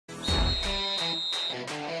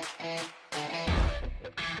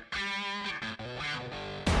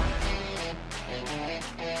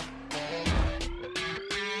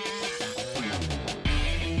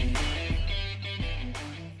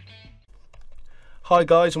Hi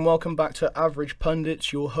guys, and welcome back to Average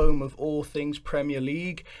Pundits, your home of all things Premier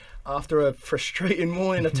League. After a frustrating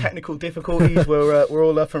morning of technical difficulties, we're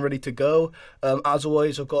all up and ready to go. As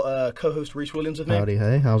always, I've got co-host Reece Williams with me. Howdy,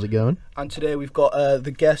 hey, how's it going? And today we've got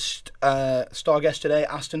the star guest today,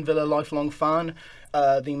 Aston Villa lifelong fan,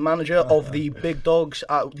 the manager of the Big Dogs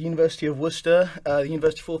at the University of Worcester, the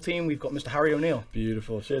University 14. We've got Mr. Harry O'Neill.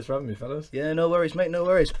 Beautiful. Cheers for having me, fellas. Yeah, no worries, mate, no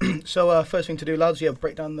worries. So first thing to do, lads,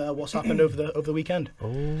 break down what's happened over the weekend.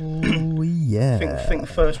 Oh, yeah. I think the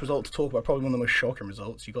first result to talk about, probably one of the most shocking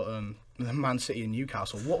results. You got Man City and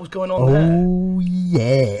Newcastle. What was going on there? Oh,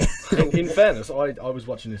 yeah. In fairness, I was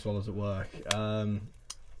watching this while I was at work,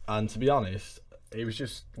 and to be honest, it was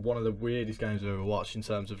just one of the weirdest games I've ever watched in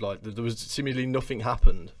terms of like there was seemingly nothing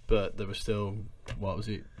happened, but there was still, what was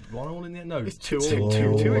it, 1-1 in the end? No, It's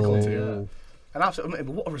 2-2. 2 equal to, yeah. And absolutely,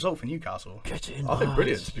 what a result for Newcastle. I think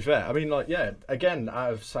brilliant, to be fair. I mean, like, yeah, again,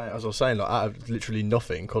 as I was saying, like, out of literally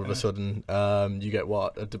nothing, all of a sudden, you get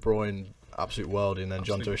a De Bruyne absolute worldie, and then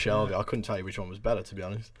John Joe Shelby. I couldn't tell you which one was better, to be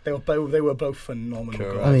honest. They were both phenomenal.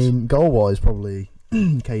 Correct. Goals. I mean, goal-wise, probably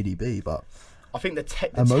KDB, but I think the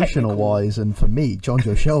emotional-wise, and for me, John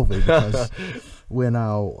Joe Shelby, because we're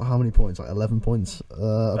now, how many points? Like 11 points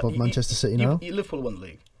above Manchester City now? Liverpool won the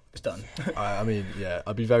league. It's done. I mean, yeah,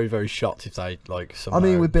 I'd be very, very shocked if they like. I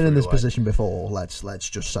mean, we've been in this position before. Let's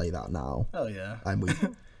just say that now. Oh yeah. And we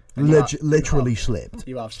literally slipped.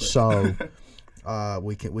 You have slipped. So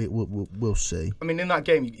we'll see. I mean, in that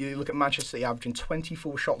game, you look at Manchester City averaging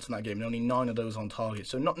 24 shots in that game, and only 9 of those on target.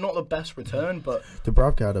 So not the best return, but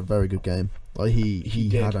Dubravka had a very good game. Like he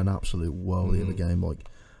did. had an absolute worldie of a game. Like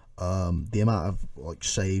the amount of like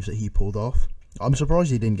saves that he pulled off. I'm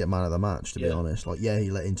surprised he didn't get man of the match, to be honest. Like, yeah, he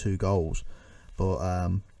let in 2 goals, but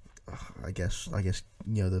I guess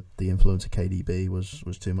you know the influence of KDB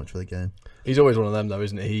was too much for the game. He's always one of them, though,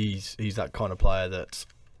 isn't he? He's that kind of player that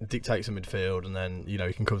dictates a midfield, and then he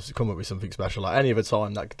can come up with something special. Like any other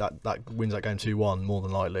time, that wins that game 2-1 more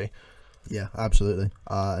than likely. Yeah, absolutely.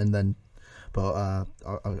 And then, but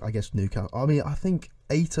I guess Newcastle. I mean, I think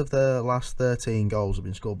 8 of their last 13 goals have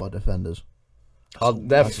been scored by defenders.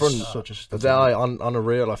 Their front, on a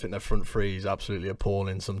real, I think their front three is absolutely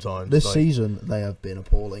appalling sometimes. This season, they have been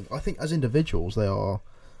appalling. I think as individuals, they are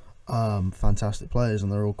fantastic players,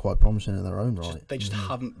 and they're all quite promising in their own right. They just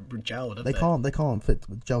haven't gelled. Have They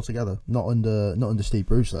can't gel together. Not under Steve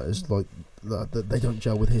Bruce. That is like they don't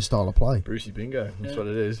gel with his style of play. Brucey bingo. That's what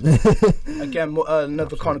it is. Again,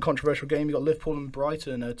 another kind of controversial game. You got Liverpool and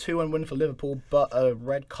Brighton. A 2-1 win for Liverpool, but a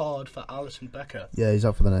red card for Alisson Becker. Yeah, he's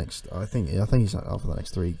out for the next. I think he's out for the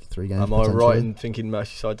next three games. Am I right in thinking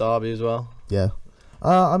Merseyside derby as well? Yeah.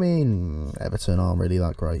 I mean, Everton aren't really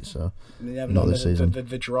that great, so not this season.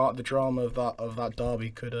 The drama of that derby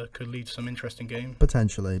could lead to some interesting games.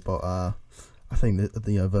 Potentially, but I think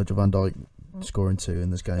that Virgil van Dijk scoring 2 in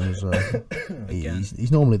this game is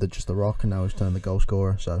he's normally just the rock, and now he's turned the goal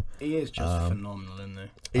scorer. So he is just phenomenal, isn't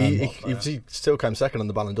he still came second on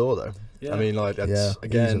the Ballon d'Or, though. Yeah. I mean, like, that's,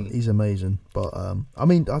 again, he's amazing. But I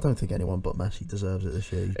mean, I don't think anyone but Messi deserves it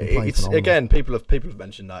this year. He's been playing phenomenal. Again, people have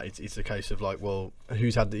mentioned that it's a case of like, well,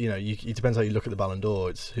 who's had the, it depends how you look at the Ballon d'Or.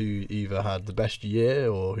 It's who either had the best year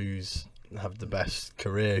or who's had the best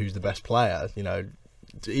career, who's the best player.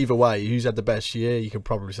 Either way, who's had the best year, you could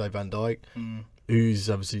probably say Van Dijk. Who's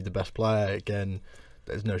obviously the best player, again,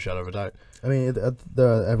 there's no shadow of a doubt. I mean,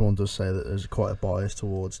 everyone does say that there's quite a bias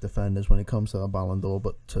towards defenders when it comes to the Ballon d'Or,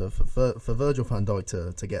 but for Virgil van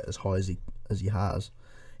Dijk to get as high as he has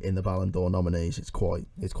in the Ballon d'Or nominees, it's quite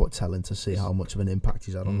telling to see how much of an impact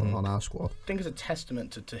he's had on our squad. I think it's a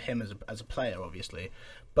testament to him as a player, obviously,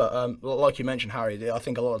 but like you mentioned, Harry, I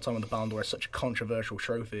think a lot of the time when the Ballon d'Or is such a controversial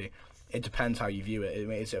trophy, it depends how you view it. I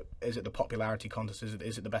mean, is it the popularity contest?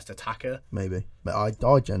 Is it the best attacker? Maybe, but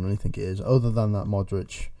I generally think it is. Other than that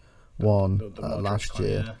Modric one Modric last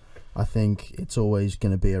year, yeah. I think it's always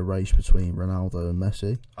going to be a race between Ronaldo and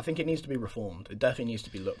Messi. I think it needs to be reformed. It definitely needs to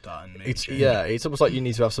be looked at. And it's almost like you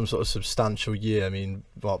need to have some sort of substantial year. I mean,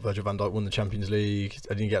 Virgil van Dijk won the Champions League.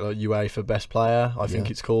 I didn't get like UEFA Best Player, I think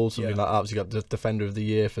it's called, something like that. Obviously, you got the Defender of the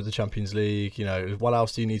Year for the Champions League. What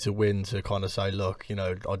else do you need to win to kind of say, look,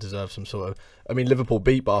 I deserve some sort of. I mean, Liverpool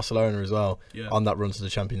beat Barcelona as well on that run to the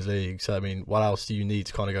Champions League. So I mean, what else do you need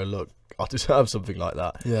to kind of go, look, I deserve something like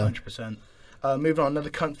that? Yeah, 100%. Moving on,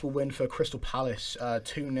 another comfortable win for Crystal Palace,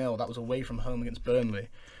 2-0. That was away from home against Burnley.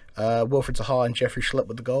 Wilfried Zaha and Jeffrey Schlupp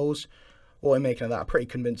with the goals. What are you making of that? A pretty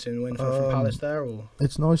convincing win from Palace there? Or?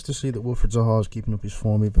 It's nice to see that Wilfried Zaha is keeping up his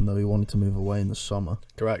form, even though he wanted to move away in the summer.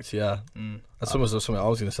 Correct, yeah. That's almost something I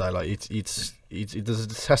was going to say. Like, it's there's a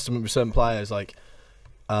testament with certain players. Like,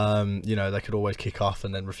 You know, they could always kick off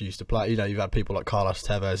and then refuse to play. You know, you've had people like Carlos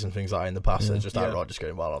Tevez and things like that in the past that are just outright just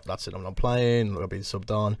going, well, that's it, I'm not playing, I'll be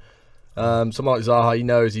subbed on. Someone like Zaha, he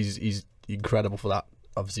knows he's incredible for that.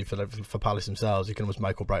 Obviously, for Palace themselves, he can almost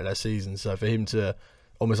make or break their season. So for him to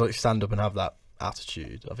almost like stand up and have that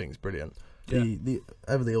attitude, I think is brilliant. The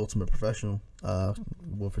ultimate professional,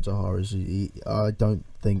 Wilfried Zaha is. I don't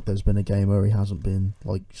think there's been a game where he hasn't been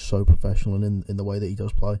like so professional and in the way that he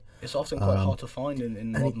does play. It's often quite hard to find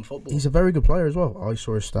in modern football. He's a very good player as well. I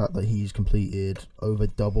saw a stat that he's completed over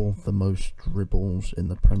double the most dribbles in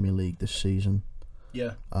the Premier League this season.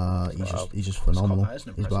 Yeah, he's just phenomenal.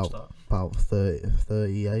 He's about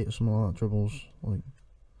 38 or something like that dribbles,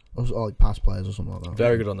 like past players or something like that.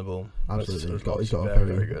 Very good on the ball. Absolutely, he's got a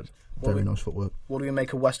very good. Very nice footwork. What do we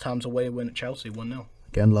make of West Ham's away win at Chelsea 1-0?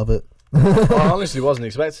 Again, love it. I honestly wasn't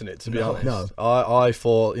expecting it, to be honest. No. I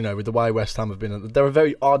thought, you know, with the way West Ham have been, they're a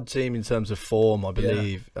very odd team in terms of form, I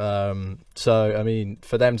believe. So, I mean,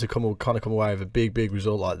 for them to come away with a big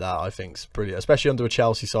result like that, I think is brilliant, especially under a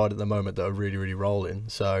Chelsea side at the moment that are really rolling.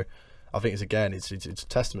 So, I think it's a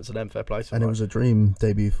testament to them. Fair play to them. And it was a dream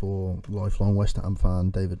debut for lifelong West Ham fan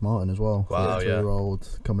David Martin as well. Wow,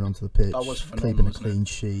 33-year-old coming onto the pitch, that was phenomenal, keeping a clean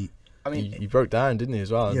sheet. I mean, he broke down, didn't he,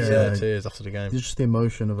 as well? Yeah, tears after the game. Just the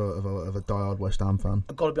emotion of a diehard West Ham fan.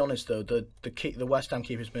 I've got to be honest though, the West Ham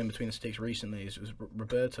keeper's been between the sticks recently. Was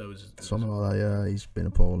Roberto? Something like that. Yeah, he's been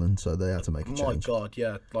appalling, so they had to make a change. My God,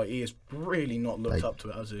 yeah, like he has really not looked up to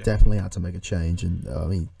it, has he? Definitely had to make a change, and I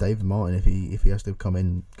mean, David Martin, if he has to come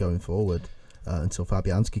in going forward. Until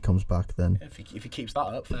Fabianski comes back, then if he keeps that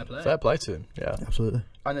up, fair play. Fair play to him, yeah, absolutely.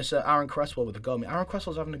 And it's Aaron Cresswell with the goal. I mean, Aaron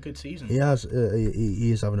Cresswell's having a good season. He has.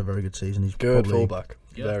 He is having a very good season. He's good fullback.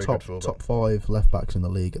 Yeah. Very good fullback. Top 5 left backs in the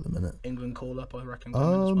league at the minute. England call up, I reckon. As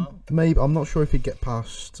well. Maybe I'm not sure if he'd get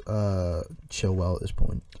past Chilwell at this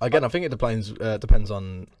point. Again, I think it depends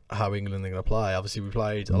on how England are going to play. Obviously, we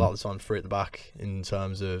played a lot of the time free at the back in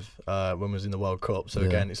terms of when we was in the World Cup. So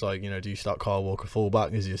again, it's like, you know, do you start Kyle Walker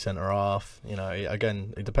fullback? Is he a centre half? You know,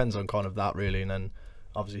 again, it depends on kind of that really, and then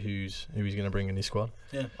obviously who he's going to bring in his squad.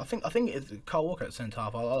 Yeah, I think it's Kyle Walker at centre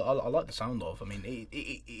half. I like the sound of. I mean,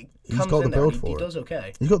 he's got the build for it. He does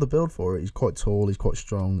okay. He's got the build for it. He's quite tall. He's quite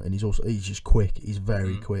strong, and he's just quick. He's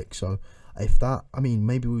very quick. So if that, I mean,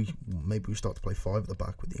 maybe we start to play 5 at the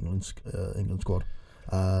back with the England squad,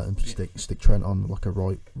 and stick Trent on like a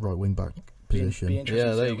right wing back position.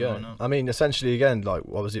 Yeah, there you go. I mean, essentially, again, like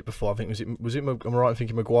what was it before? I think was it? I'm right in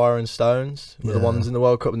thinking Maguire and Stones were the ones in the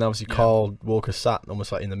World Cup, and then obviously Kyle Walker sat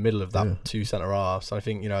almost like in the middle of that two centre halves. So I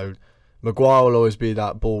think, you know, Maguire will always be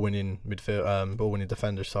that ball winning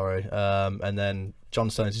defender. And then John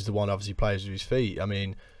Stones is the one obviously plays with his feet. I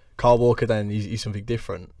mean, Kyle Walker then he's something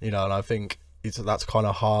different, you know, and I think that's kind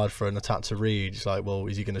of hard for an attack to read. It's like, well,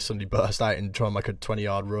 is he going to suddenly burst out and try and make a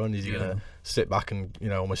 20-yard run? Is he going to sit back and, you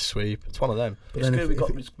know, almost sweep? It's one of them. But it's good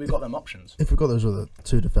we've got them options. If we've got those other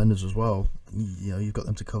 2 defenders as well, you know, you've got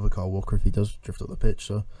them to cover Kyle Walker if he does drift up the pitch.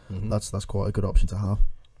 So that's quite a good option to have.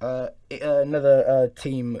 Another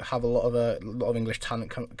team have a lot of English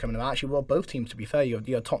talent coming out. Actually, well, both teams, to be fair, you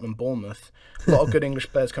had Tottenham, Bournemouth. A lot of good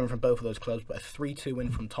English players coming from both of those clubs, but a 3-2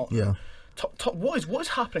 win from Tottenham. Yeah. What is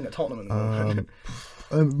happening at Tottenham at the moment?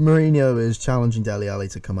 Mourinho is challenging Dele Alli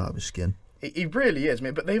to come out of his skin. He really is,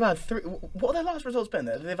 mate. But they've had 3. What have their last results been?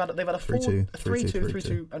 They've had a 3-2,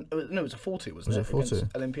 3-2. No, it was a 4-2, wasn't it? Was it 4-2?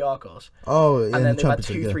 Against Olympiacos. Oh, and then they've had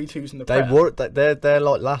 2 3-2s in the Prem. Their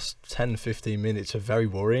like last 10-15 minutes are very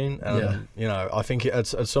worrying. You know, I think at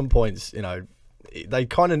some points, you know, they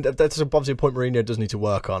kind of that's obviously a point Mourinho does need to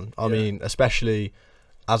work on. I mean, especially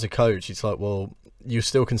as a coach, it's like, well, you're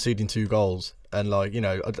still conceding 2 goals, and like, you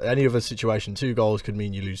know, any other situation, 2 goals could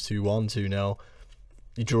mean you lose 2-1, 2-0,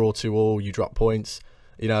 you draw 2-2, you drop points.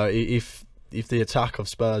 You know, if the attack of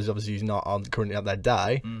Spurs obviously is not currently at their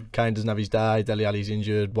day, Kane doesn't have his day, Dele Alli's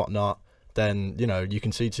injured, whatnot, then, you know, you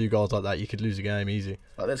can see 2 goals like that, you could lose a game easy.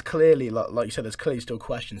 Like, there's clearly, like you said, there's clearly still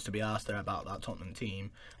questions to be asked there about that Tottenham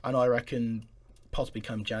team, and I reckon possibly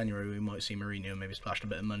come January we might see Mourinho maybe splash a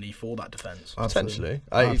bit of money for that defence. Potentially.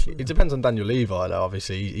 It depends on Daniel Levy though.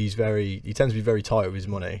 Obviously he tends to be very tight with his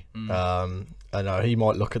money. And he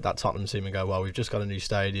might look at that Tottenham team and go, well, we've just got a new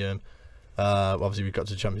stadium, obviously we got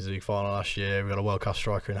to the Champions League final last year, we've got a world class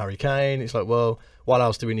striker in Harry Kane. It's like, well, what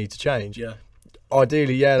else do we need to change?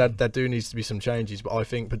 Ideally, there do needs to be some changes, but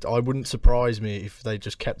I wouldn't surprise me if they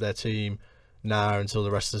just kept their team now until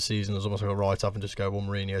the rest of the season as almost like a write-off and just go, well,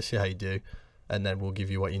 Mourinho, see how you do, and then we'll give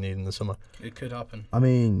you what you need in the summer. It could happen. I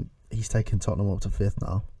mean, he's taken Tottenham up to 5th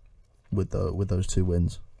now with those 2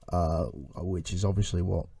 wins, which is obviously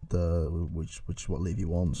what what Levy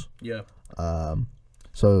wants. Yeah.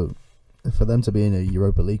 So for them to be in a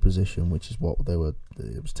Europa League position, which is what they were,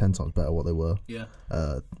 it was 10 times better what they were. Yeah.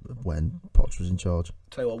 When Poch was in charge.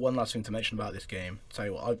 Tell you what, one last thing to mention about this game. Tell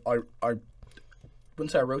you what, I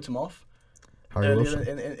wouldn't say I wrote him off. Harry Wilson.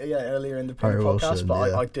 Earlier in the Harry podcast, Wilson,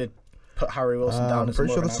 but yeah. I did put Harry Wilson down as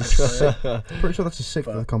pretty more sure of an that's average player. pretty sure that's a sixth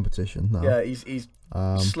of the competition now. Yeah, he's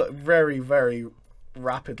very, very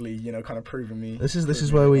rapidly, kind of proving me. This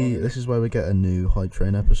is where we get a new Hype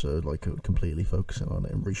Train episode, like completely focusing on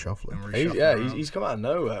it and reshuffling. He's come out of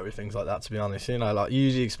nowhere with things like that. To be honest, like you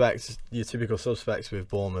usually expect your typical suspects with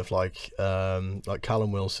Bournemouth, like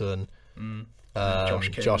Callum Wilson,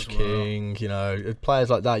 Josh King, players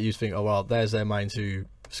like that. You'd think, oh well, there's their main two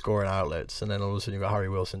scoring outlets, and then all of a sudden you've got Harry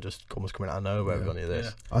Wilson just almost coming out of nowhere. We've got any of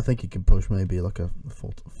this. I think he can push maybe like a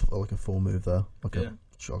full move there,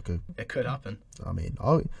 It could happen. I mean,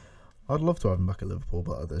 I'd love to have him back at Liverpool,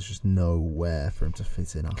 but there's just nowhere for him to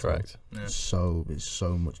fit in. Correct. Yeah. It's so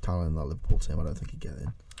much talent in that Liverpool team. I don't think he'd get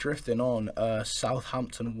in. Drifting on,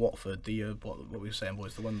 Southampton, Watford. The what we were saying,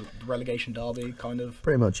 boys. The relegation derby, kind of.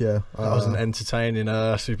 Pretty much, yeah. That was an entertaining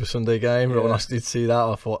Super Sunday game. But when I did see that,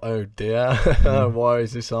 I thought, oh dear, why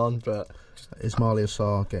is this on? But Ismail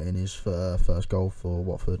Assar getting his first goal for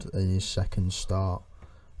Watford in his second start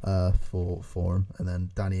for him, and then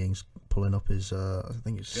Danny Ings pulling up his I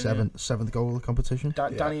think it's seventh goal of the competition.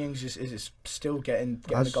 Danny Ings is still getting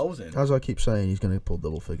the goals in. As I keep saying, he's going to pull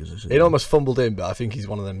double figures this season. It almost fumbled in, but I think he's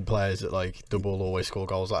one of them players that like double always score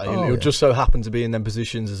goals. Like he'll just so happen to be in them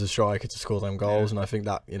positions as a striker to score them goals, and I think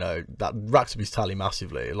that that racks up his tally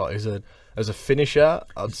massively. Like as a finisher,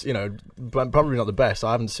 probably not the best.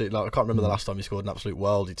 I haven't seen I can't remember the last time he scored an absolute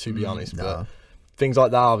worldie, to be honest. No. But things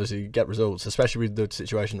like that obviously get results, especially with the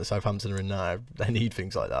situation that Southampton are in now. They need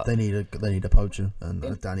things like that. They need a poacher,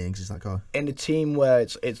 and Danny Ings is that guy. In a team where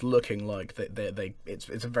it's looking like it's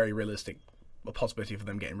a very realistic possibility for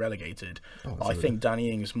them getting relegated. I think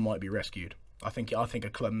Danny Ings might be rescued. I think a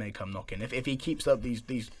club may come knocking if he keeps up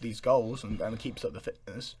these goals and keeps up the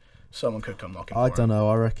fitness. Someone could come knocking. I don't know.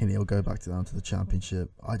 I reckon he'll go back down to the Championship.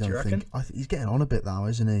 I don't think. He's getting on a bit now,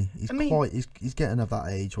 isn't he? He's getting of that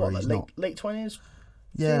age where he's not late 20s.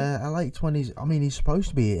 Yeah, late 20s. I mean, he's supposed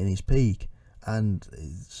to be in his peak, and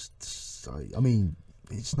it's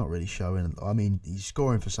not really showing. I mean, he's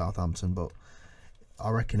scoring for Southampton, but I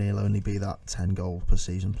reckon he'll only be that 10 goal per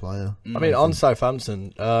season player. I mean, on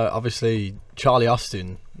Southampton, obviously Charlie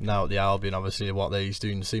Austin now at the Albion, obviously he's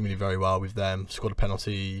doing seemingly very well with them. Scored a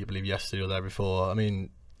penalty, I believe, yesterday or there before. I mean,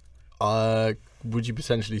 would you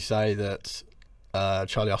potentially say that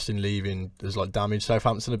Charlie Austin leaving has damaged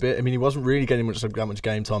Southampton a bit? I mean, he wasn't really getting that much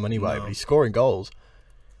game time anyway, but he's scoring goals.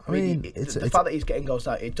 I mean, the fact that he's getting goals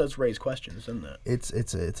out, it does raise questions, doesn't it?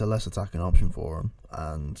 It's a less attacking option for him,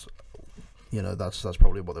 and that's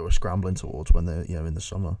probably what they were scrambling towards when they're in the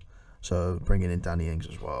summer. So bringing in Danny Ings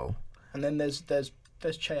as well. And then there's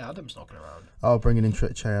Che Adams knocking around. Oh, bringing in Che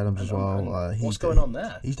Adams as well. What's going on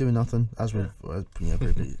there? He's doing nothing, as we've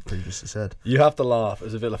previously said. You have to laugh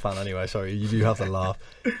as a Villa fan, anyway. Sorry, you do have to laugh.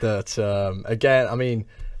 That again, I mean,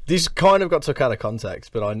 this kind of got took out of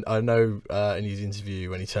context, but I know in his interview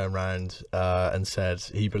when he turned around and said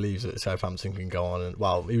he believes that Southampton can go on,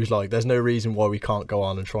 and he was like, "There's no reason why we can't go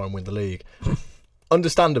on and try and win the league."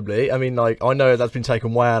 Understandably, I mean, I know that's been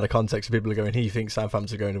taken way out of context. People are going, he thinks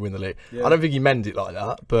Southampton are going to win the league. Yeah. I don't think he meant it like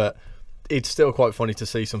that, but it's still quite funny to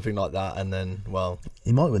see something like that, and then,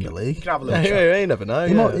 he might win the league. You can have a little you never know.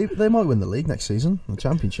 They might win the league next season, the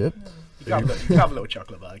Championship. You can have a little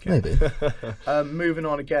chocolate bag. Maybe. Moving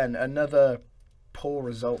on again, another poor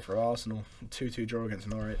result for Arsenal. 2-2 draw against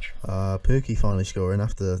Norwich. Pukki finally scoring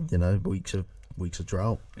after weeks of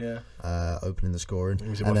drought. Yeah. Opening the scoring. He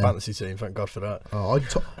was in my fantasy team. Thank God for that.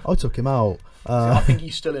 I took him out. I think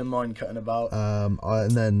he's still in mine, cutting about.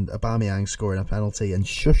 And then Aubameyang scoring a penalty and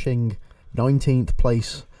shushing 19th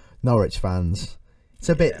place Norwich fans. It's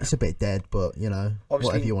a bit dead, but obviously,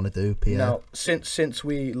 whatever you want to do, Pierre. Now, since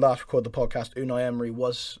we last recorded the podcast, Unai Emery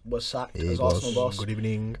was sacked as Arsenal boss. Good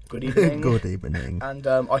evening. Good evening. Good evening. And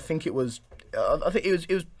I think it was. I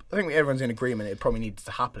think everyone's in agreement. It probably needs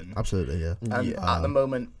to happen. Absolutely, yeah. And at the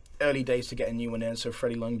moment, early days to get a new one in. So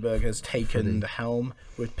Freddie Ljungberg has taken the helm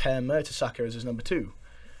with Per Mertesacker as his number 2.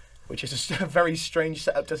 Which is a very strange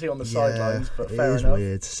setup to see on the sidelines, but fair enough. It is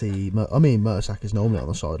weird to see. I mean, Mertesacker's normally on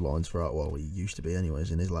the sidelines throughout. Well, he used to be, anyways,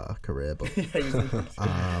 in his latter career. But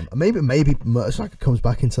maybe Mertesacker comes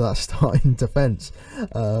back into that starting defence.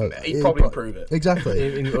 He'd probably improve it.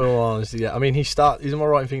 Exactly. In all honesty, yeah. I mean, he's am I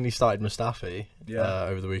right in thinking he started Mustafi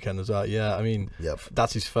over the weekend as well? Yeah. I mean,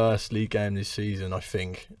 that's his first league game this season, I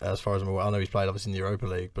think. As far as I'm aware, I know he's played obviously in the Europa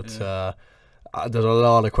League, but. There's a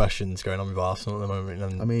lot of questions going on with Arsenal at the moment.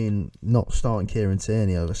 And I mean, not starting Kieran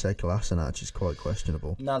Tierney over Sead Kolasinac is quite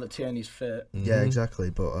questionable. Now that Tierney's fit. Yeah, exactly.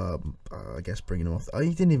 But I guess bringing him off. He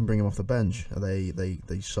didn't even bring him off the bench. They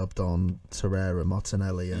subbed on Torreira,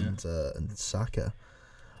 Martinelli, and Saka.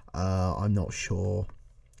 I'm not sure.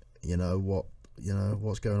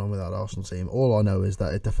 What's going on with that Arsenal team. All I know is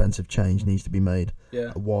that a defensive change needs to be made.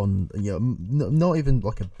 Yeah. Not even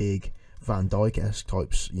like a big Van Dijk-esque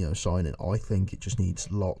types, signing. I think it just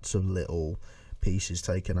needs lots of little pieces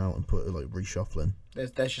taken out and put like reshuffling.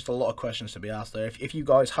 There's just a lot of questions to be asked there. If you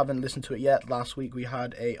guys haven't listened to it yet, last week we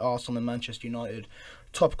had a Arsenal and Manchester United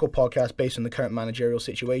topical podcast based on the current managerial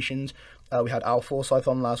situations. We had Al Forsyth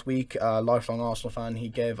on last week, lifelong Arsenal fan. He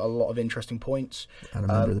gave a lot of interesting points. And a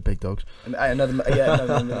member of the Big Dogs. Another member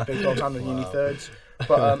of the Big Dogs and the Uni Thirds.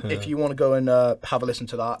 But if you want to go and have a listen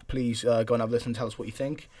to that, please go and have a listen and tell us what you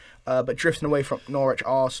think. But drifting away from Norwich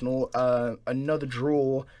Arsenal, another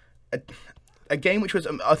draw. A game which was,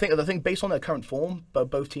 I think, based on their current form, but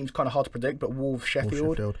both teams kind of hard to predict. But Wolves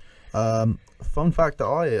Sheffield. Fun fact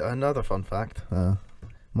another fun fact.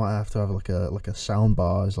 Might have to have like a sound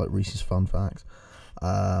bar as like Reese's fun facts.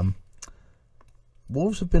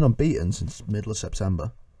 Wolves have been unbeaten since middle of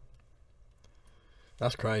September.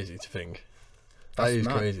 That's crazy to think. That is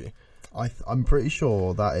crazy. I'm pretty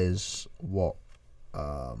sure that is what.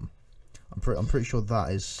 I'm pretty sure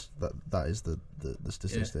that is the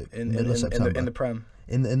statistic. Yeah, middle of September in the Prem.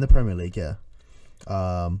 In the Premier League, yeah.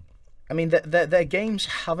 I mean, their games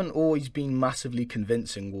haven't always been massively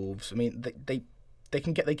convincing. Wolves. I mean, they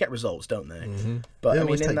get results, don't they? Mm-hmm. But they I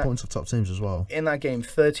always mean, take points of top teams as well. In that game,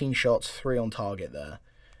 13 shots, 3 on target there.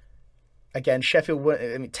 Again,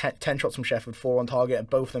 Sheffield, 10 shots from Sheffield, 4 on target, and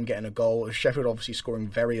both of them getting a goal. Sheffield obviously scoring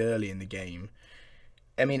very early in the game.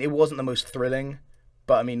 I mean, it wasn't the most thrilling,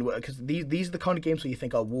 but I mean, because these are the kind of games where you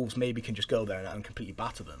think, Wolves maybe can just go there and completely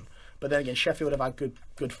batter them. But then again, Sheffield have had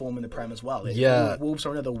good form in the Prem as well. Wolves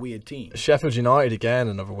are another weird team. Sheffield United, again,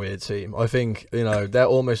 another weird team. I think, they're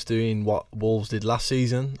almost doing what Wolves did last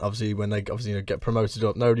season. Obviously, when they get promoted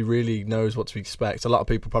up, nobody really knows what to expect. A lot of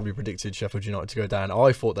people probably predicted Sheffield United to go down.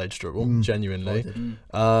 I thought they'd struggle, genuinely.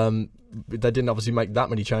 They didn't obviously make that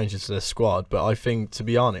many changes to their squad, but I think, to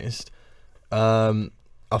be honest,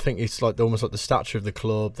 I think it's like almost like the stature of the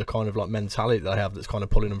club, the kind of like mentality they have that's kind of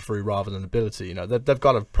pulling them through rather than ability. They've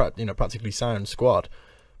got a practically sound squad,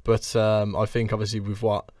 but I think obviously with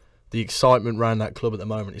the excitement around that club at the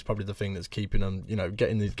moment is probably the thing that's keeping them,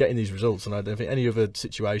 getting these results. And I don't think any other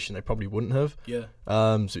situation they probably wouldn't have. Yeah.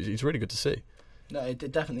 So it's really good to see. No, it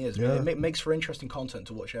definitely is. Yeah. It makes for interesting content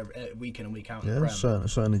to watch week in and week out. Yeah,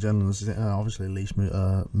 certainly, gentlemen. Obviously, Lys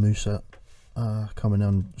Mousset. Coming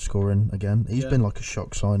on scoring again. He's been like a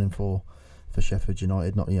shock signing for Sheffield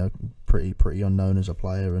United. Not pretty unknown as a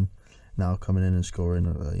player, and now coming in and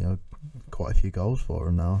scoring quite a few goals for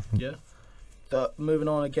him now. I think. Yeah. Moving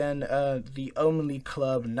on again, the only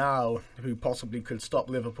club now who possibly could stop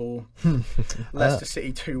Liverpool, Leicester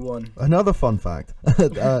City 2-1. Another fun fact: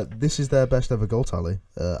 this is their best ever goal tally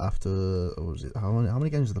after how many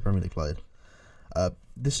games have the Premier League played?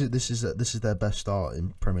 This is their best start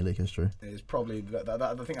in Premier League history. It's probably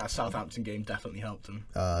I think that Southampton game definitely helped them.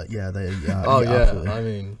 Absolutely. I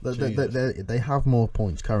mean, they have more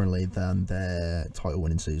points currently than their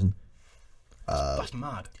title-winning season. That's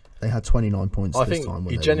mad. They had 29 points. I this think time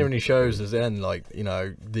it genuinely shows us then, like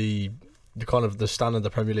the kind of the standard of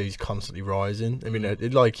the Premier League is constantly rising. I mean,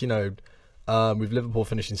 with Liverpool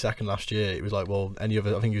finishing second last year, it was like, well, any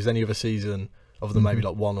other season other than maybe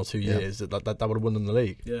like 1 or 2 years that would have won them the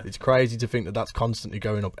league. Yeah. It's crazy to think that's constantly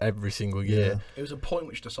going up every single year. Yeah. It was a point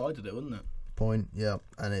which decided it, wasn't it? Point, yeah.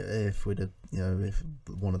 And if we'd have, if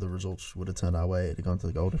one of the results would have turned our way, it'd have gone to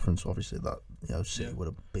the goal difference. Obviously, that City would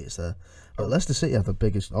have beat us there. But Leicester City have the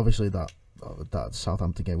biggest. Obviously, that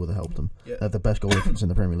Southampton game would have helped them. Yeah. They have the best goal difference in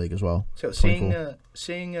the Premier League as well. So seeing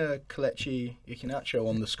Kelechi Iheanacho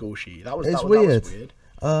on the score sheet, that was weird.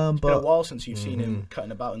 It's been a while since you've seen him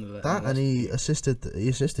cutting about in the and he assisted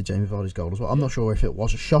Jamie Vardy's goal as well. I'm not sure if it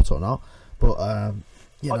was a shot or not, but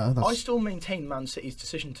I still maintain Man City's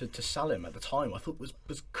decision to sell him at the time. I thought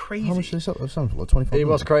was crazy. How much did they sell? Like 25. It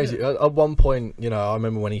was crazy. Yeah. At one point, I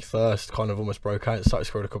remember when he first kind of almost broke out and started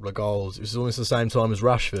scoring a couple of goals. It was almost the same time as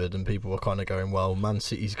Rashford, and people were kind of going, "Well, Man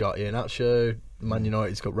City's got Iheanacho, Man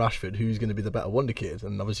United's got Rashford. Who's going to be the better wonder kid?"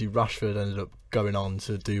 And obviously Rashford ended up going on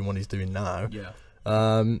to do what he's doing now. Yeah.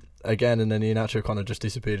 Again, and then Iheanacho kind of just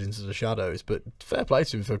disappeared into the shadows. But fair play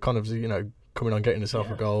to him for kind of coming on, getting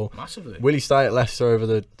himself a goal. Massively. Will he stay at Leicester over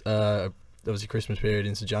the obviously Christmas period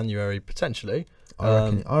into January potentially? I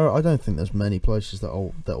reckon. I don't think there's many places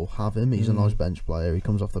that'll have him. He's a nice bench player. He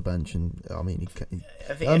comes off the bench, and I mean, he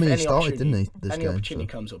started, didn't he? This any game, opportunity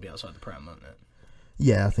comes, it'll be outside the Prem, won't it?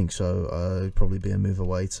 Yeah, I think so. It'd probably be a move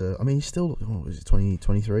away to. I mean, he's still. Is it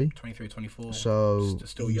 23? 23, 24. So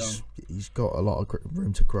still young. He's got a lot of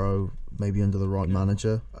room to grow. Maybe under the right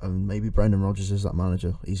manager, and maybe Brendan Rodgers is that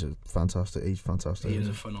manager. He's fantastic. He is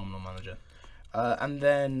a phenomenal manager. And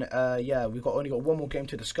then, we've only got one more game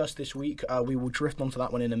to discuss this week. We will drift onto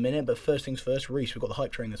that one in a minute. But first things first, Reese, we've got the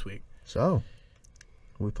hype train this week. So,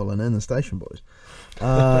 we're pulling in the station, boys.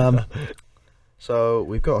 So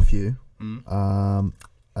we've got a few.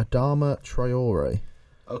 Adama Traore.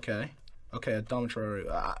 Okay, Adama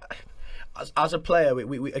Traore. As a player,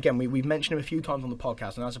 we've mentioned him a few times on the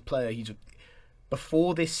podcast, and as a player,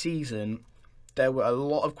 before this season, there were a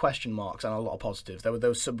lot of question marks and a lot of positives. There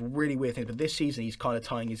was some really weird things, but this season he's kind of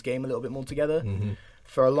tying his game a little bit more together. Mm-hmm.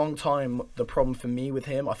 For a long time, the problem for me with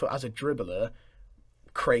him, I thought as a dribbler,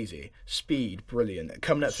 crazy, speed, brilliant,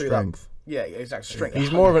 coming up through that. Yeah, exactly. Strength. I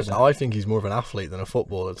think he's more of an athlete than a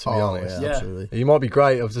footballer, to be honest. Yeah, absolutely. He might be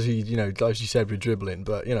great, obviously, as you said, with dribbling,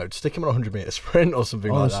 but stick him on a 100-meter sprint or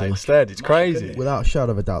something like that instead. It's crazy. Without a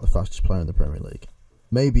shadow of a doubt, the fastest player in the Premier League.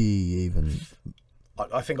 Maybe even.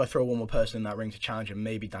 I think I throw one more person in that ring to challenge him.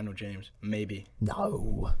 Maybe Daniel James. Maybe.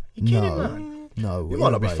 No. You kidding, man? No. He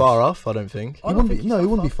might not be far off. I don't think. He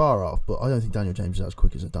wouldn't be far off, but I don't think Daniel James is as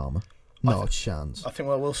quick as Adama. Not a chance. I think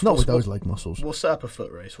we'll not with those leg muscles. We'll set up a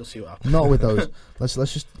foot race. We'll see what happens. Not with those. Let's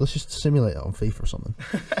just simulate it on FIFA or something.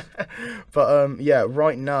 But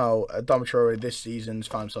right now, Adama Traore this season's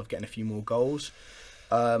found himself getting a few more goals.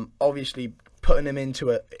 Obviously, putting him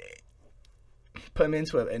into a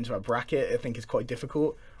bracket, I think is quite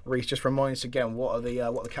difficult. Reece, just remind us again what are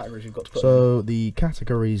the categories we've got to put. So the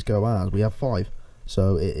categories go as we have 5.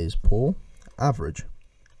 So it is poor, average,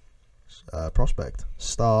 prospect,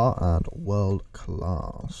 star, and world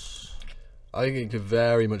class. I think it could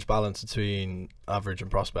very much balance between average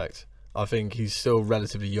and prospect. I think he's still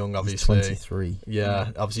relatively young, obviously. He's 23.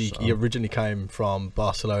 Yeah, obviously he originally came from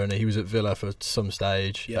Barcelona. He was at Villa for some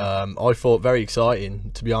stage. Yeah. I thought very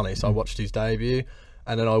exciting, to be honest. I watched his debut,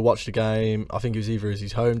 and then I watched the game. I think it was either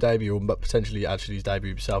his home debut or potentially actually his debut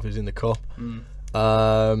himself. He was in the cup.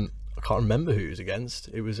 I can't remember who he was against.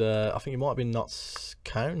 It was I think it might have been Notts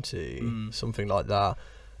County, something like that.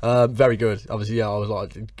 Very good. Obviously, I was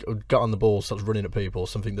like, got on the ball, started running at people,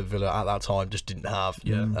 something that Villa at that time just didn't have.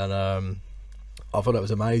 Yeah. And I thought that was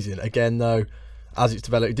amazing. Again, though, as it's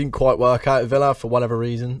developed, it didn't quite work out at Villa for whatever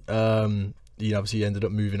reason. Obviously, he ended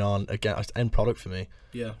up moving on. Again, it's end product for me.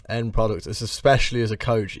 Yeah. End product, especially as a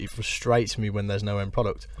coach, it frustrates me when there's no end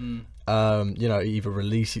product. Either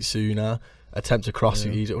release it sooner, attempt to cross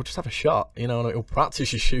it easier, or just have a shot. He'll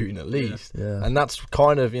practice your shooting at least. Yeah. And that's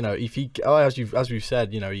kind of, if he, as we've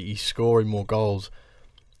said, he's scoring more goals,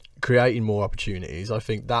 creating more opportunities. I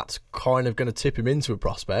think that's kind of going to tip him into a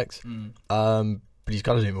prospect. But he's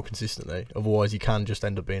got to do it more consistently. Otherwise, he can just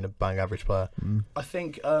end up being a bang average player. I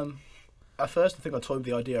think at first, I toyed with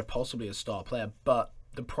the idea of possibly a star player, but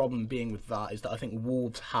the problem being with that is that I think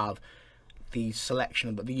Wolves have the selection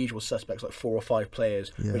of the usual suspects, like 4 or 5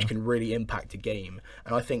 players, which can really impact a game.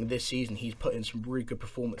 And I think this season he's put in some really good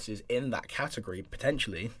performances in that category,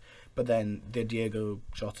 potentially. But then the Diego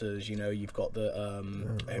Jotas, you've got the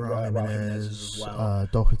Raul Jimenez as well.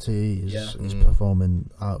 Doherty is performing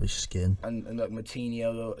out of his skin. And like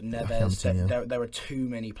Moutinho, Neves, there are too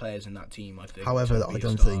many players in that team, I think. However, I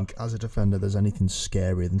don't think, as a defender, there's anything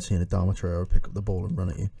scarier than seeing Adama Traore pick up the ball and run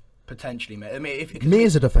at you. Potentially, mate. I mean, me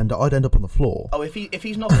as a defender, I'd end up on the floor. Oh, if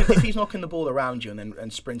he's knocking the ball around you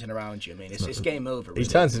and sprinting around you, I mean, it's game over. He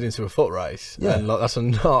turns it into a foot race. Yeah, and that's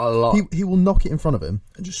not a lot. He will knock it in front of him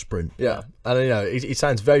and just sprint. Yeah, and he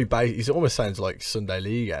sounds very basic. He almost sounds like Sunday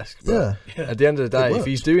League-esque. Yeah. At the end of the day, if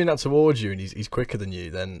he's doing that towards you and he's quicker than you,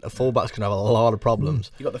 then a fullback's gonna have a lot of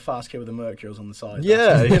problems. You got the fast kid with the Mercurials on the side.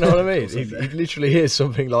 Yeah, you know what I mean. He literally is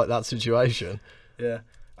something like that situation. Yeah,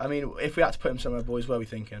 I mean, if we had to put him somewhere, boys, where are we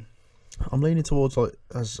thinking? I'm leaning towards, like,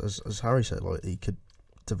 as Harry said, like, he could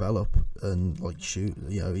develop and, like, shoot.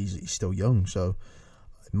 He's still young, so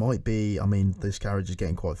it might be. I mean, this carriage is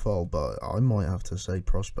getting quite full, but I might have to say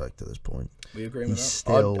prospect at this point. We agree with that.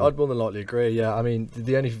 Still, I'd more than likely agree. Yeah, I mean,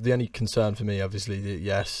 the only concern for me, obviously,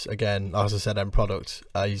 yes, again, as I said, end product.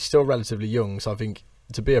 He's still relatively young, so I think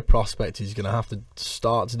to be a prospect, he's going to have to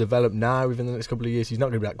start to develop now within the next couple of years. He's not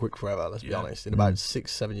going to be that quick forever. Let's be honest. In about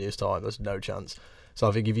 6-7 years' time, there's no chance. So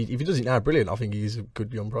I think if he does it now, brilliant. I think he's a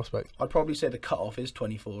good young prospect. I'd probably say the cut-off is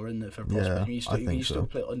 24, isn't it, for a prospect? Yeah, you still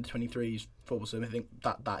play under 23s football, so I think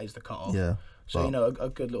that is the cut-off. Yeah. So, a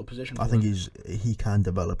good little position. I think he can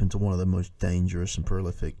develop into one of the most dangerous and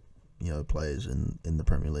prolific, players in the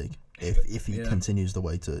Premier League if he continues the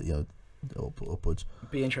way to upwards.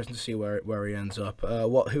 Be interesting to see where he ends up.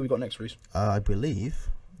 Who we got next, Reece? I believe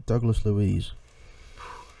Douglas Luiz.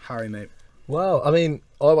 Harry, mate. Well, I mean,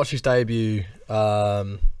 I watched his debut.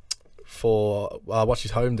 I watched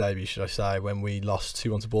his home debut, should I say, when we lost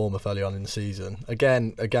 2-1 to Bournemouth early on in the season.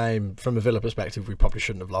 Again, a game from a Villa perspective we probably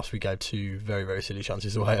shouldn't have lost. We gave 2 very, very silly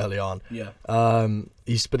chances away early on. Yeah.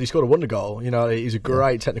 He scored a wonder goal. He's a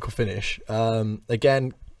great technical finish.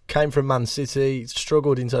 Again, came from Man City,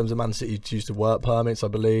 struggled in terms of Man City to use the work permits, I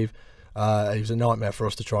believe. He was a nightmare for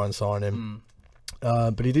us to try and sign him.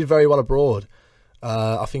 But he did very well abroad.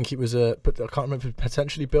 I think it was but I can't remember,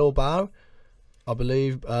 potentially Bilbao, I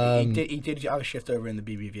believe. He did have a shift over in the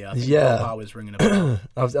BBVA. I think Bilbao was ringing a bell.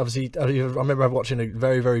 Obviously, I remember watching a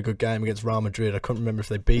very, very good game against Real Madrid. I couldn't remember if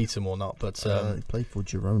they beat him or not, but he played for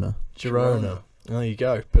Girona. There you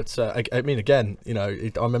go. But I mean, again,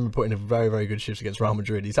 I remember putting a very, very good shift against Real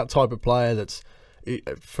Madrid. He's that type of player that's,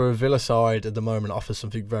 for a Villa side at the moment, offers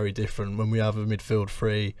something very different. When we have a midfield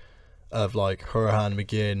free of like Hourihane,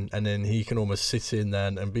 McGinn, and then he can almost sit in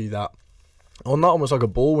then and be that, or not almost like a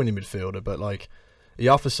ball-winning midfielder, but like he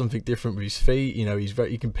offers something different with his feet.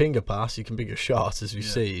 He can ping a pass, he can ping a shot, as we've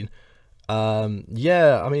seen. I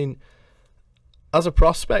mean, as a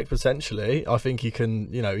prospect, potentially, I think he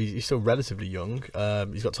can, he's still relatively young.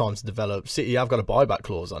 He's got time to develop. City have got a buyback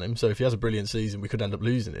clause on him, so if he has a brilliant season, we could end up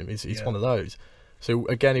losing him. He's one of those. So,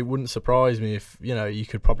 again, it wouldn't surprise me if, you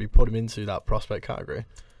could probably put him into that prospect category.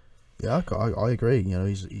 Yeah, I agree.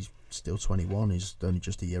 He's still 21. He's only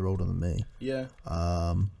just a year older than me. Yeah.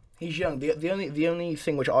 He's young. The only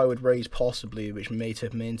thing which I would raise possibly, which may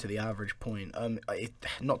tip him into the average point,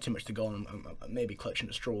 not too much to go on, maybe clutching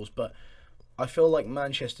at straws, but I feel like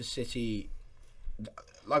Manchester City,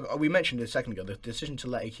 like we mentioned a second ago, the decision to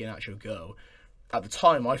let Iheanacho go, at the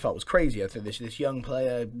time I felt was crazy. I think this young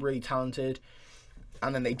player, really talented,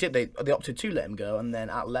 and then they opted to let him go, and then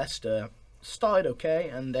at Leicester started okay,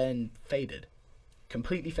 and then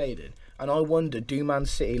completely faded. And I wonder, do Man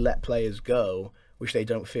City let players go which they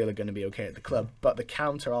don't feel are going to be okay at the club? But the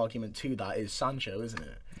counter argument to that is Sancho, isn't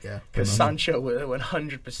it? Yeah. Because Sancho,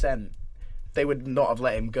 100%, they would not have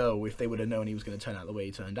let him go if they would have known he was going to turn out the way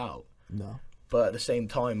he turned out. No. But at the same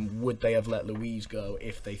time, would they have let Luiz go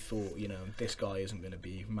if they thought, this guy isn't going to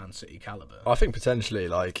be Man City caliber? I think potentially,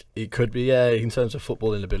 it could be, in terms of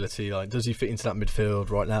footballing ability. Does he fit into that midfield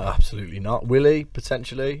right now? Absolutely not. Will he?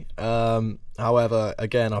 Potentially. However,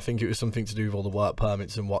 again, I think it was something to do with all the work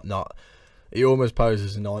permits and whatnot. He almost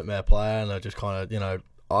poses a nightmare player, and I just kind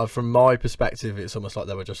of, from my perspective, it's almost like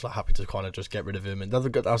they were just happy to kind of just get rid of him. And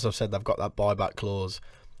as I've said, they've got that buyback clause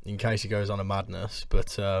in case he goes on a madness.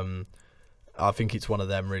 But I think it's one of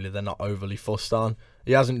them, really. They're not overly fussed on.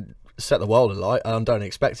 He hasn't set the world alight, and I don't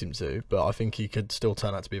expect him to, but I think he could still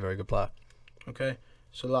turn out to be a very good player. Okay,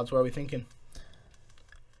 so lads, what are we thinking?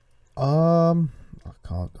 I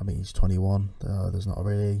can't. I mean, he's 21. There's not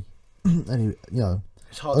really any,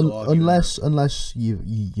 It's hard to argue, unless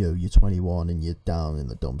you're 21 and you're down in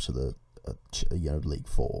the dumps of the League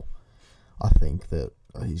 4. I think that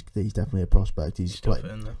he's definitely a prospect. He's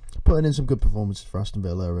putting in some good performances for Aston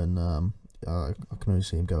Villa, and I can only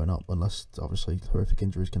see him going up, unless obviously horrific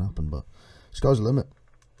injuries can happen. But sky's the limit.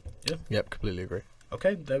 Yeah. Yep, completely agree.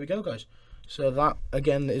 Okay, there we go, guys. So that,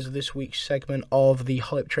 again, is this week's segment of the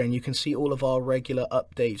Hype Train. You can see all of our regular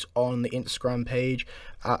updates on the Instagram page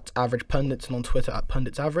at Average Pundits and on Twitter at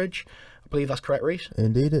Pundits Average. I believe that's correct, Reece?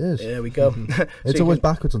 Indeed it is. There we go. It's always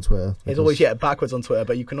backwards on Twitter. It's always, backwards on Twitter,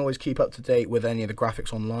 but you can always keep up to date with any of the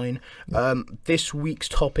graphics online. Yeah. This week's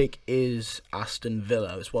topic is Aston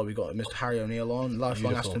Villa. That's why we got Mr. Harry O'Neill on,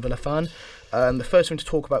 lifelong Aston Villa fan. The first thing to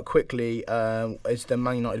talk about quickly is the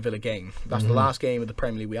Man United Villa game. That's the last game of the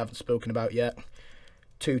Premier League we haven't spoken about yet.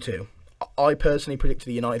 2-2. I personally predicted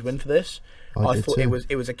the United win for this. I thought too.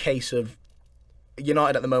 it was a case of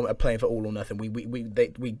United at the moment are playing for all or nothing.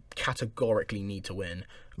 We categorically need to win.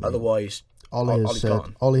 Yeah. Otherwise,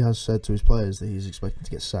 Ollie has said to his players that he's expecting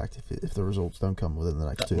to get sacked if the results don't come within the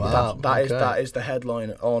next 2 days. That is the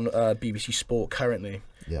headline on BBC Sport currently.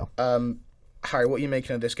 Yeah. Harry, what are you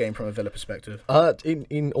making of this game from a Villa perspective?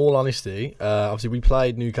 In all honesty, obviously we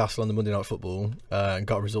played Newcastle on the Monday Night Football and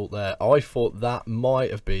got a result there. I thought that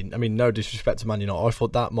might have been, no disrespect to Man United, I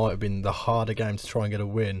thought that might have been the harder game to try and get a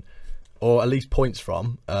win, or at least points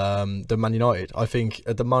from, than Man United. I think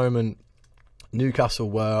at the moment,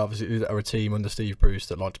 Newcastle are a team under Steve Bruce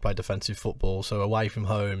that like to play defensive football, so away from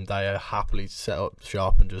home, they are happily set up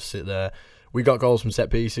shop and just sit there. we got goals from set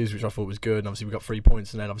pieces, which I thought was good. And obviously we got 3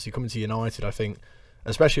 points, and then obviously coming to United, I think,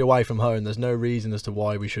 especially away from home, there's no reason as to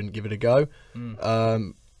why we shouldn't give it a go.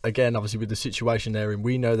 Again, obviously with the situation they're in,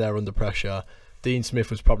 we know they're under pressure. Dean Smith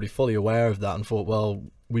was probably fully aware of that and thought, well,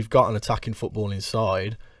 we've got an attacking football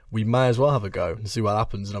inside. We may as well have a go and see what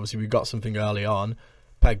happens. And obviously we got something early on.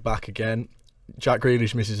 Peg back again. Jack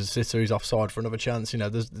Grealish misses a sitter. He's offside for another chance. You know,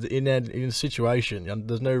 there's in a situation, and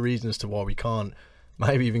there's no reason as to why we can't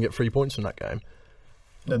maybe even get 3 points from that game.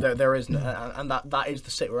 There isn't, and that is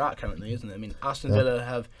the state we're at currently, isn't it? I mean, Aston Villa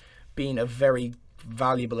have been a very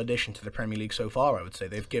valuable addition to the Premier League so far. I would say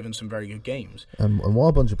they've given some very good games. And what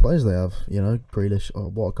a bunch of players they have. You know, Grealish. Oh,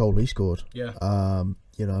 what a goal he scored. Yeah.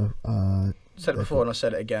 You know. Said it before and I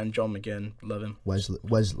said it again. John McGinn, love him.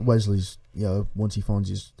 Wesley's. You know, once he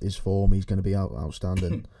finds his form, he's going to be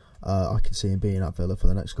outstanding. I can see him being at Villa for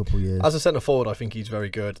the next couple of years. As a centre forward, I think he's very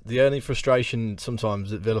good. The only frustration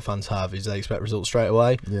sometimes that Villa fans have is they expect results straight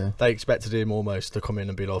away. Yeah. They expected him almost to come in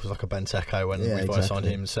and be like a Benteke when we first signed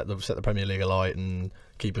him, set the Premier League alight and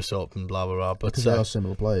keep us up and blah blah blah. But because they are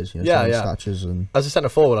similar players, you know, yeah. statures and as a centre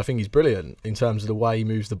forward, I think he's brilliant in terms of the way he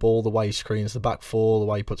moves the ball, the way he screens the back four, the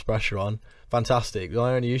way he puts pressure on. Fantastic. The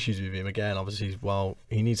only issues with him again, obviously, is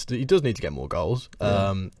he does need to get more goals.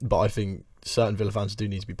 But I think certain Villa fans do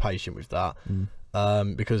need to be patient with that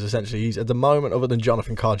because essentially he's at the moment, other than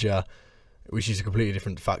Jonathan Kodjia, which is a completely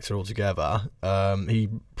different factor altogether, he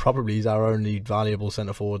probably is our only valuable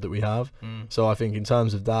centre forward that we have. So I think in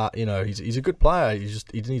terms of that, you know, he's a good player.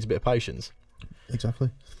 He needs a bit of patience. Exactly.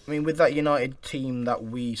 I mean, with that United team that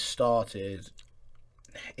we started,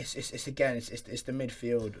 it's the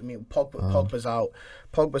midfield. I mean, Pogba's out.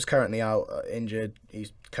 Pogba's currently out, injured.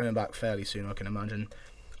 He's coming back fairly soon, I can imagine.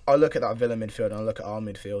 I look at that Villa midfield and I look at our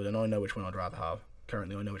midfield and I know which one I'd rather have.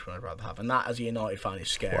 Currently, I know which one I'd rather have, and that, as a United fan, is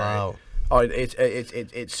scary. Wow.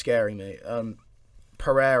 It's scary, mate.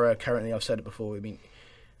 Pereira, currently, I've said it before. I mean,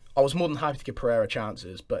 I was more than happy to give Pereira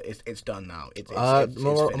chances, but it's done now. It's am I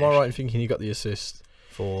right in thinking he got the assist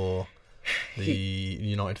for the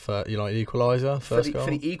United equaliser first goal?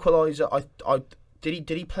 For the equaliser, did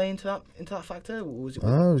he play into that factor? Or was it?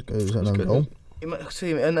 It was an own goal.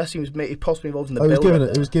 Unless he was possibly involved in the build.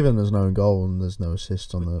 It was given as an own goal, and there's no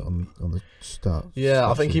assist on the start. Yeah,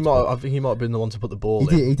 I think he might have been the one to put the ball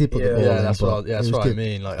in. He did put the ball in. Yeah, that's what I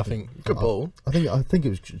mean. Like, I think good ball. I think it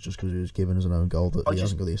was just because he was given as an own goal that he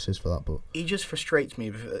hasn't got the assist for that. But he just frustrates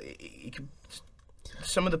me.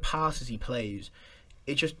 Some of the passes he plays,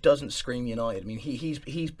 it just doesn't scream United. I mean,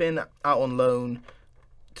 he's been out on loan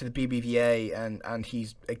to the BBVA and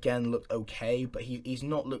he's again looked okay, but he's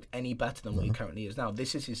not looked any better than what he currently is now.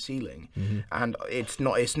 This is his ceiling, and it's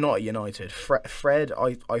not United. Fred,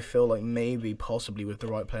 I feel like maybe possibly with the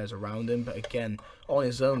right players around him, but again on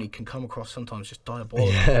his own he can come across sometimes just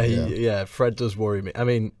diabolical. Yeah, Fred does worry me. I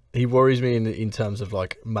mean, he worries me in terms of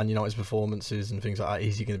like Man United's performances and things like that.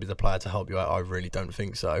 Is he going to be the player to help you out? I really don't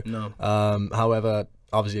think so. No. However,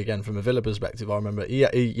 obviously, again, from a Villa perspective, I remember he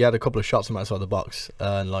had a couple of shots from outside the box,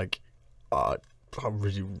 and like, I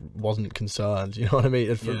really wasn't concerned. You know what I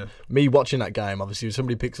mean? For me watching that game, obviously, if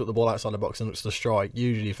somebody picks up the ball outside the box and looks to strike,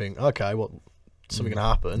 usually you think, okay, well, something going to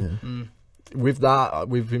happen. With that,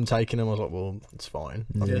 with him taking him, I was like, well, it's fine.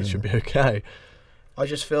 I think it should be okay. I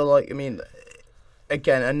just feel like, I mean,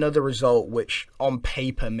 again, another result which on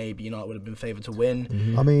paper maybe United would have been favoured to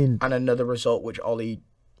win. I mean, and another result which Ollie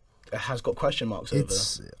has got question marks over.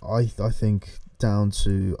 I think down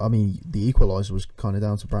to, I mean, the equaliser was kind of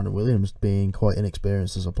down to Brandon Williams being quite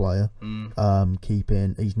inexperienced as a player.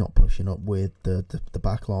 He's not pushing up with the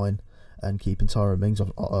back line and keeping Tyrone Mings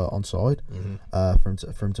on side for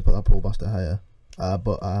him to put that ball past De Gea.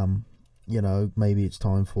 But you know, maybe it's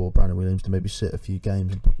time for Brandon Williams to maybe sit a few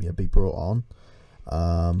games and be brought on.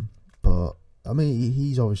 But I mean,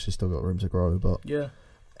 he's obviously still got room to grow. But yeah.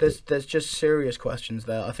 There's just serious questions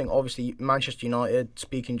there. I think obviously Manchester United,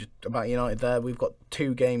 speaking just about United there, we've got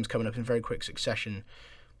 2 games coming up in very quick succession.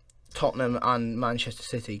 Tottenham and Manchester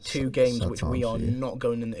City, 2 games which we are not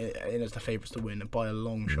going in as the favourites to win by a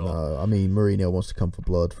long shot. No, I mean, Mourinho wants to come for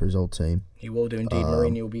blood for his old team. He will do indeed.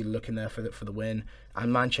 Mourinho will be looking there for the win.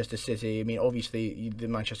 And Manchester City, I mean, obviously the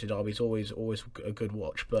Manchester derby is always a good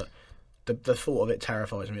watch, but the thought of it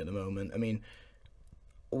terrifies me at the moment. I mean,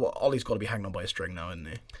 well, Ollie's got to be hanging on by a string now, isn't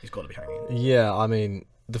he? He's got to be hanging. Yeah, I mean,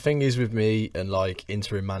 the thing is with me and like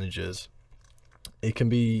interim managers, it can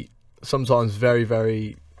be sometimes very,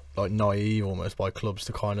 very like naive almost by clubs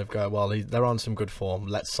to kind of go, well, they're on some good form,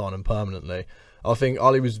 let's sign them permanently. I think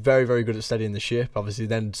Ollie was very, very good at steadying the ship. Obviously,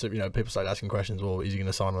 then people started asking questions. Well, is he going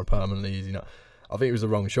to sign them permanently? I think it was the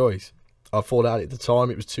wrong choice. I thought at the time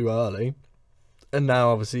it was too early. and now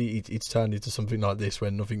obviously it's turned into something like this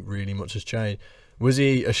where nothing really much has changed. Was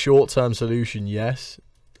he a short-term solution? Yes.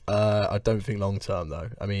 I don't think long-term though.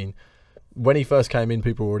 I mean, when he first came in,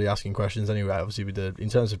 people were already asking questions anyway. Obviously, in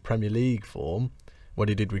terms of Premier League form, what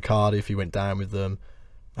he did with Cardiff, he went down with them.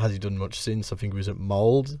 Has he done much since? I think he was at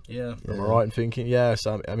Mould. Yeah. Am I right in thinking? Yeah.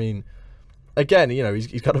 So I mean, again,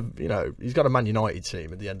 he's got a Man United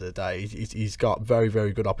team. At the end of the day, he's got very,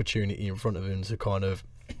 very good opportunity in front of him to kind of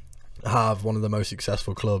have one of the most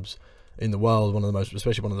successful clubs in the world,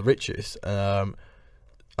 especially one of the richest.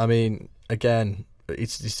 I mean, again,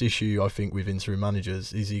 it's this issue I think with interim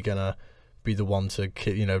managers. Is he gonna be the one to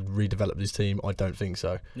redevelop this team? I don't think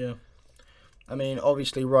so. Yeah. I mean,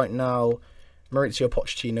 obviously, right now, Mauricio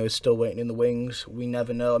Pochettino is still waiting in the wings. We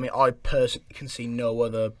never know. I mean, I personally can see no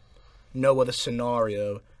other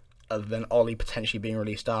scenario other than Ollie potentially being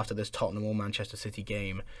released after this Tottenham or Manchester City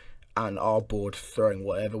game, and our board throwing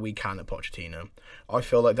whatever we can at Pochettino. I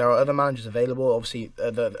feel like there are other managers available. Obviously,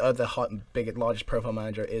 the other largest profile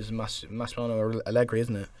manager is Massimiliano Allegri,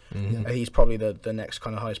 isn't it? Mm-hmm. He's probably the next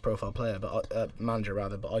kind of highest profile player, manager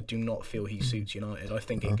rather. But I do not feel he suits United. I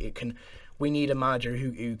think it can. We need a manager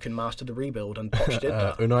who can master the rebuild, and Poch did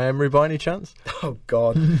that. Unai Emery by any chance? Oh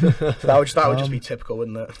God, that would just be typical,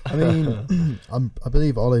 wouldn't it? I mean, I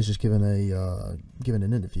believe Ole's just given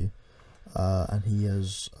an interview, and he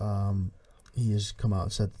has come out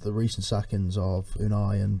and said that the recent sackings of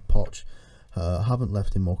Unai and Poch haven't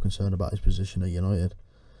left him more concerned about his position at United.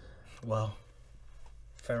 Well,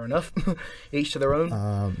 fair enough. Each to their own.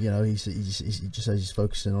 He just says he's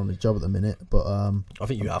focusing on his job at the minute, but I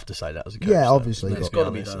think you have to say that as a coach. Yeah, obviously, it's got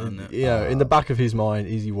to be done, isn't it? In the back of his mind,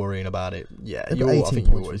 is he worrying about it? Yeah, I think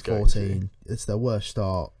you always go 14. It's their worst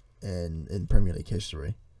start in Premier League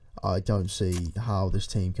history. I don't see how this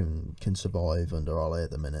team can survive under Ole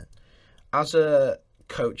at the minute. As a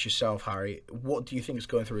coach yourself, Harry, what do you think is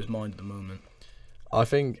going through his mind at the moment? I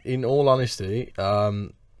think, in all honesty,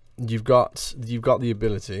 you've got the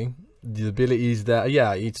ability. The ability is there.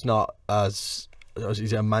 Yeah, it's not as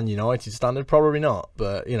is it a Man United standard? Probably not.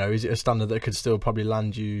 But is it a standard that could still probably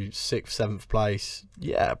land you 6th, 7th place?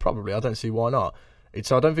 Yeah, probably. I don't see why not. I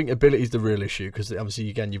don't think ability is the real issue, because obviously,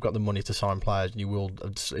 again, you've got the money to sign players, and you will.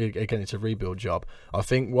 Again, it's a rebuild job. I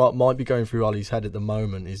think what might be going through Ollie's head at the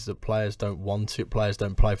moment is that players don't want it. Players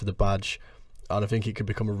don't play for the badge, and I think it could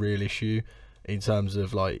become a real issue in terms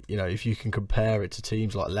of, if you can compare it to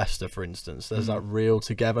teams like Leicester, for instance. There's that real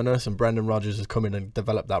togetherness, and Brendan Rodgers has come in and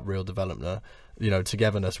developed that real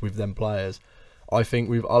togetherness with them players. I think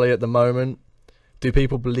with Ollie at the moment, do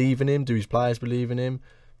people believe in him? Do his players believe in him?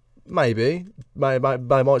 Maybe. They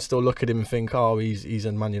might still look at him and think, oh, he's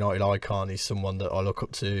a Man United icon, he's someone that I look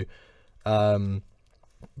up to.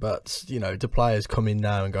 But, do players come in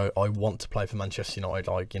now and go, I want to play for Manchester United,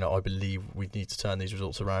 I believe we need to turn these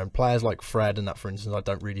results around. Players like Fred and that, for instance, I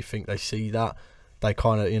don't really think they see that. They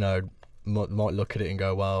kind of, might look at it and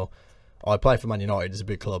go, well, I play for Man United, it's a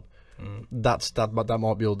big club. That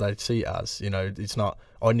might be all they see it as. It's not,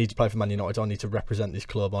 I need to play for Man United, I need to represent this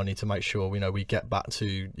club, I need to make sure we get back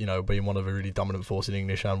to being one of a really dominant force in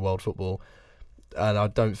English and world football. And I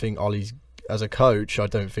don't think Ollie's, as a coach, I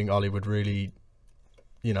don't think Ollie would really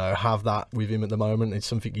have that with him at the moment. It's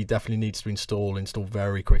something he definitely needs to install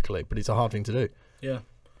very quickly, but it's a hard thing to do. Yeah.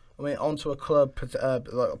 I mean, onto a club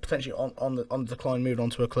potentially on the decline, moved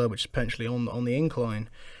onto a club which is potentially on the incline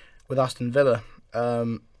with Aston Villa.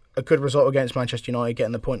 A good result against Manchester United,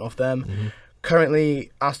 getting the point off them. Mm-hmm.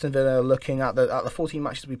 Currently, Aston Villa, looking at the 14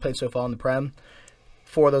 matches we played so far in the Prem,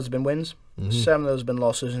 4 of those have been wins, 7 of those have been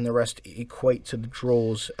losses, and the rest equate to the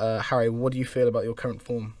draws. Harry, what do you feel about your current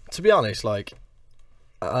form? To be honest, I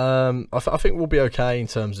think we'll be okay in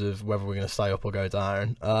terms of whether we're going to stay up or go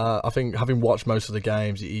down. I think, having watched most of the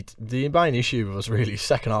games, the main issue was really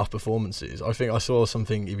second half performances. I think I saw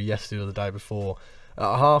something either yesterday or the day before.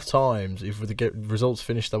 At half times, if the results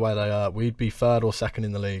finished the way they are, we'd be 3rd or 2nd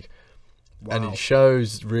in the league. Wow. And it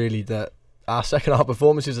shows really that our second half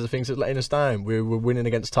performances are the things that letting us down. We were winning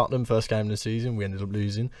against Tottenham first game of the season, we ended up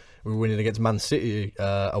losing. We were winning against Man City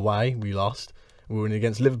away, we lost. We were winning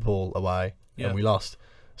against Liverpool away, and we lost.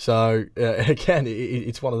 So again,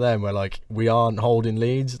 it's one of them where we aren't holding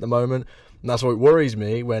leads at the moment, and that's what worries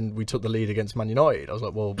me. When we took the lead against Man United, I was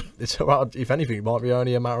like, well, it's about, if anything, it might be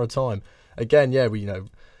only a matter of time. Again, yeah, we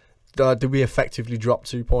did we effectively drop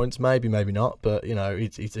 2 points? Maybe not. But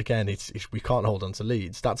it's again, we can't hold on to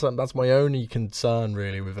leads. That's my only concern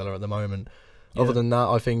really with Villa at the moment. Yeah. Other than that,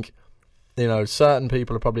 I think certain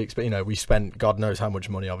people are probably we spent God knows how much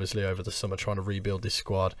money obviously over the summer trying to rebuild this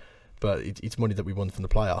squad, but it's money that we won from the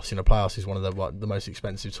playoffs. Playoffs is one of the most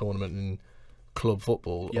expensive tournament in club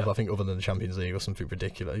football. I think other than the Champions League or something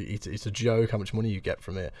ridiculous. It's a joke how much money you get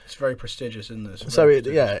from it. It's very prestigious, isn't it? So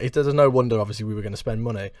there's no wonder. Obviously, we were going to spend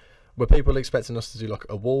money. Were people expecting us to do like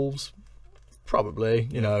a Wolves? Probably.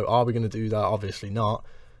 You know, are we going to do that? Obviously not.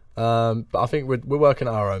 But I think we're working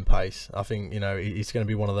at our own pace. I think, you know, it's going to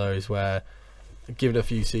be one of those where, give it a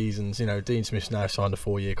few seasons. You know, Dean Smith's now signed a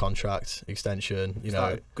 4-year contract extension. Is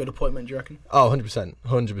that a good appointment, do you reckon? Oh,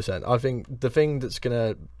 100%. I think the thing that's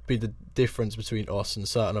going to be the difference between us and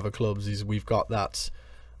certain other clubs is we've got that.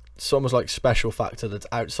 It's almost like special factor that's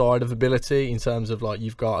outside of ability, in terms of like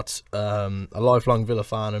you've got a lifelong Villa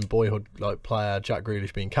fan and boyhood like player Jack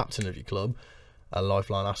Grealish being captain of your club, a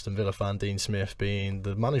lifelong Aston Villa fan Dean Smith being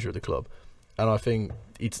the manager of the club, and I think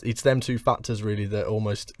it's them two factors really that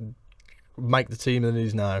almost make the team that it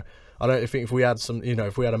is now. I don't think if we had some, you know,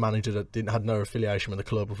 if we had a manager that had no affiliation with the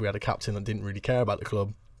club, if we had a captain that didn't really care about the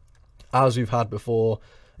club, as we've had before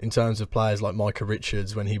in terms of players like Micah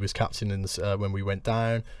Richards when he was captain in the, when we went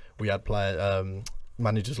down. We had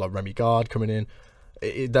managers like Remy Gard coming in.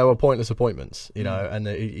 There were pointless appointments, you know, and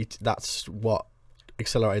that's what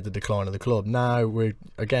accelerated the decline of the club. Now we're,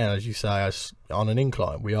 again, as you say, on an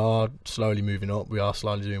incline. We are slowly moving up. We are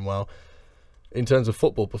slowly doing well. In terms of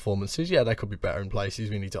football performances, yeah, they could be better in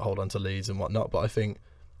places. We need to hold on to leads and whatnot, but I think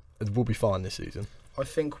we'll be fine this season. I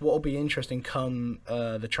think what will be interesting come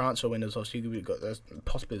the transfer windows, obviously we've got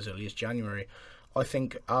possibly as early as January. I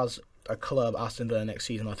think as a club, Aston Villa next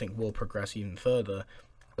season, I think will progress even further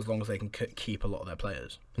as long as they can keep a lot of their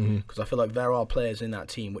players. Because I feel like there are players in that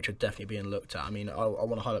team which are definitely being looked at. I mean, I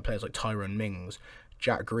want to highlight players like Tyrone Mings,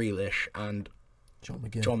 Jack Grealish, and John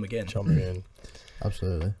McGinn.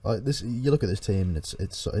 Absolutely. Like this, you look at this team, and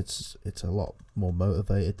it's a lot more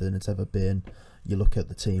motivated than it's ever been. You look at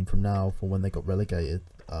the team from now for when they got relegated.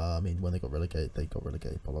 I mean, when they got relegated by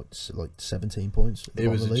like 17 points. It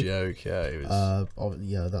was a joke, yeah. It was.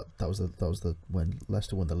 That was the when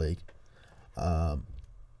Leicester won the league.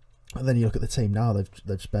 And then you look at the team now.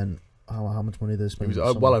 They've spent how much money they've spent? It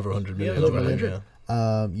was well over 100 million.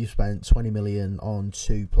 You spent 20 million on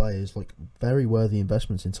 2 players, like very worthy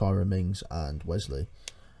investments in Tyrone Mings and Wesley.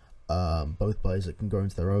 Both players that can grow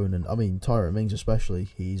into their own, and I mean Tyrone Mings especially.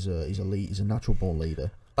 He's a natural born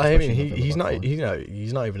leader. I mean, he's not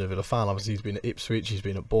even a Villa fan. Obviously, he's been at Ipswich, he's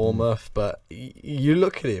been at Bournemouth, but you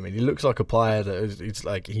look at him and he looks like a player that it's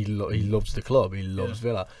like he loves the club, he loves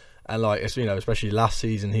Villa, and like it's, you know, especially last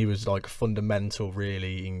season he was like fundamental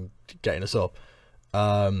really in getting us up.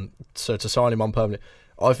 So to sign him on permanently,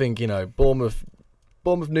 I think, you know, Bournemouth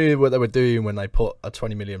knew what they were doing when they put a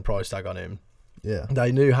 20 million price tag on him. Yeah,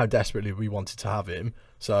 they knew how desperately we wanted to have him,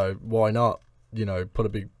 so why not, you know, put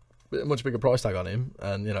a much bigger price tag on him?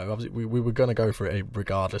 And, you know, obviously we were going to go for it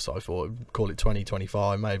regardless. I thought, call it 20,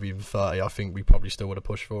 25, maybe even 30. I think we probably still would have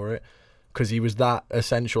pushed for it because he was that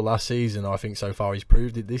essential last season. I think so far he's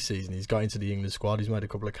proved it this season. He's got into the England squad, he's made a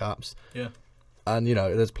couple of caps. Yeah. And, you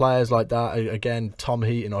know, there's players like that. Again, Tom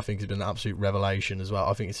Heaton, I think, has been an absolute revelation as well.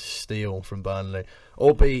 I think it's a steal from Burnley.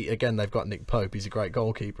 Albeit, again, they've got Nick Pope. He's a great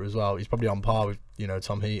goalkeeper as well. He's probably on par with, you know,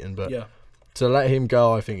 Tom Heaton. But yeah, to let him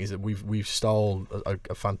go, I think, is that we've stole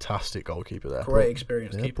a fantastic goalkeeper there. Great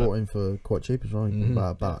experienced keeper. Bought him for quite cheap as well.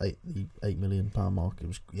 About £8 million mark. It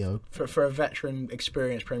was, you know, for a veteran,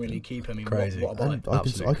 experienced Premier League keeper. I mean, crazy. What a buy.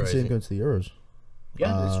 I can see him going to the Euros.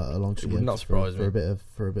 Yeah, alongside, it would not surprise me for a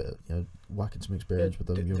bit of you know, whacking some experience with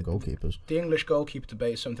the young goalkeepers. The English goalkeeper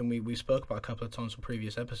debate is something we spoke about a couple of times in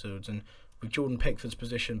previous episodes, and with Jordan Pickford's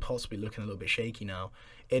position possibly looking a little bit shaky now,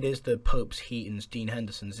 it is the Popes, Heatons, Dean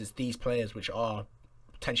Hendersons. It's these players which are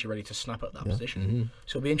potentially ready to snap up that position.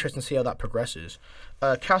 So it'll be interesting to see how that progresses.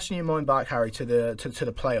 Casting your mind back, Harry, to the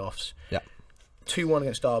playoffs. Yeah, 2-1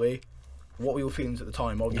 against Derby. What were your feelings at the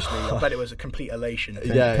time? Obviously, I bet it was a complete elation.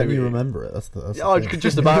 Can you remember it? That's I could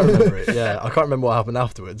just about remember it. Yeah, I can't remember what happened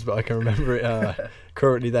afterwards, but I can remember it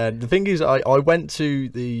currently. Then the thing is, I went to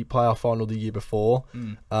the playoff final the year before,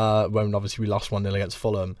 when obviously we lost 1-0 against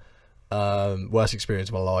Fulham. Worst experience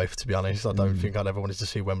of my life, to be honest. I don't think I'd ever wanted to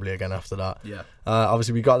see Wembley again after that. Yeah.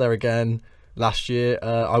 Obviously we got there again last year.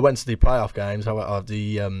 I went to the playoff games,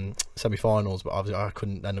 the semi-finals, but obviously I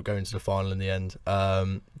couldn't end up going to the final in the end.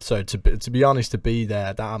 So to be honest, to be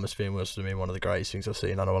there, that atmosphere must have been one of the greatest things I've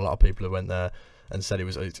seen. I know a lot of people who went there and said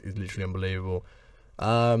it's literally unbelievable.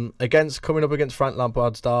 Coming up against Frank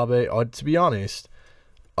Lampard's Derby, to be honest,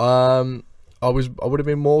 I would have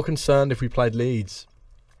been more concerned if we played Leeds.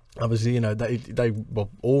 Obviously, you know, they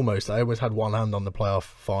almost had one hand on the playoff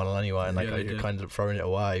final anyway, and they kind of throwing it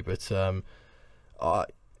away. But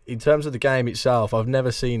in terms of the game itself, I've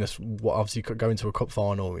never seen us obviously go into a cup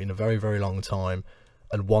final in a very, very long time.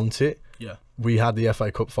 and want it. Yeah. We had the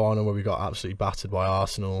FA Cup final where we got absolutely battered by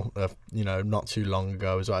Arsenal, you know, not too long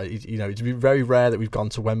ago as well. You know, it's been very rare that we've gone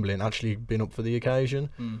to Wembley and actually been up for the occasion.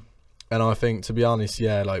 And I think, to be honest,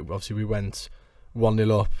 yeah, like obviously we went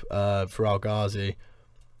 1-0 up for Al Ghazi,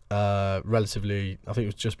 relatively. I think it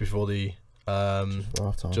was just before the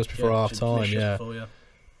just before half time, yeah.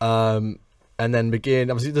 And then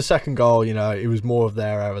begin. Obviously, the second goal, you know, it was more of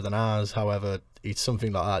their error than ours. However, it's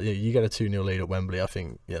something like that. Yeah, you get a 2-0 lead at Wembley. I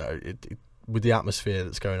think, you know, with the atmosphere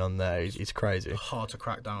that's going on there, it's crazy. Hard to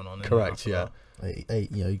crack down on. Correct. Yeah.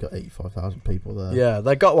 You know, you got 85,000 people there. Yeah,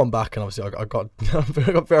 they got one back, and obviously I got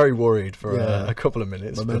I got very worried for a couple of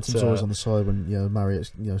minutes. Momentum's always on the side when, you know, Marriott,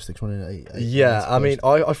 you know, sticks one in at 8. Yeah, I mean,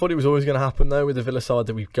 I thought it was always going to happen though with the Villa side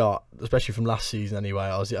that we've got, especially from last season. Anyway,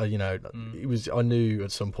 you know, I knew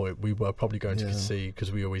at some point we were probably going to concede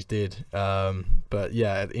because we always did. But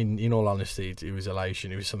yeah, in all honesty, it was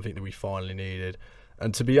elation. It was something that we finally needed,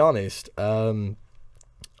 and to be honest,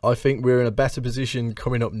 I think we're in a better position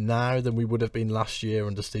coming up now than we would have been last year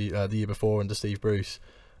under the year before under Steve Bruce.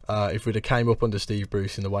 If we'd have came up under Steve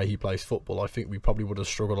Bruce in the way he plays football, I think we probably would have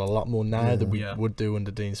struggled a lot more now than we would do under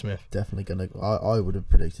Dean Smith. Definitely gonna. I would have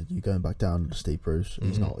predicted you going back down to Steve Bruce.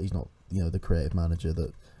 He's not you know, the creative manager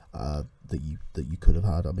that you could have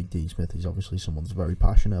had. I mean, Dean Smith is obviously someone that's very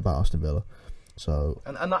passionate about Aston Villa. So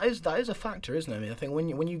and that is a factor, isn't it? I mean, I think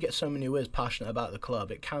when you get someone who is passionate about the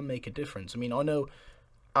club, it can make a difference. I mean, I know,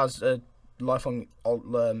 as a lifelong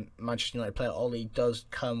Manchester United player, Ollie does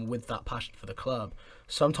come with that passion for the club.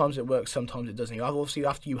 Sometimes it works, sometimes it doesn't. Obviously,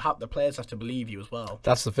 the players have to believe you as well.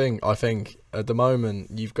 That's the thing. I think at the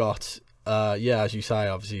moment you've got, as you say,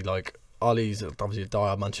 obviously, like Ollie's obviously a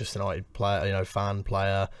diehard Manchester United player, you know, fan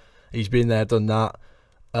player. He's been there, done that.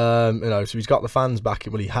 You know, so he's got the fans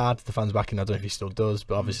backing. Well, he had the fans backing. I don't know if he still does,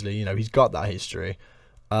 but obviously, you know, he's got that history.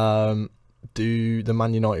 Do the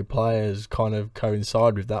Man United players kind of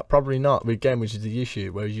coincide with that? Probably not. But again, which is the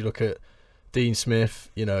issue. Whereas you look at Dean Smith,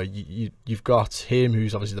 you know, you've got him,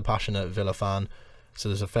 who's obviously the passionate Villa fan. So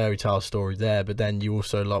there's a fairy tale story there. But then you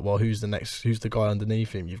also like, well, who's the guy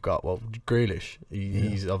underneath him? You've got, well, Grealish.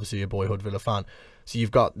 He's obviously a boyhood Villa fan. So you've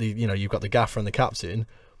got you've got the gaffer and the captain.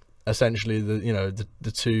 Essentially,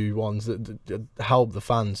 the two ones that help the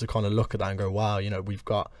fans to kind of look at that and go, wow, you know, we've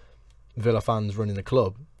got Villa fans running the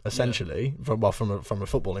club. Essentially, from a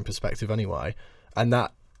footballing perspective, anyway, and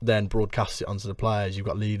that then broadcasts it onto the players. You've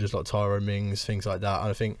got leaders like Tyrone Mings, things like that. And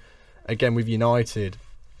I think, again, with United,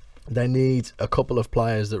 they need a couple of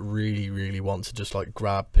players that really, really want to just like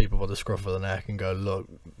grab people by the scruff of the neck and go, look,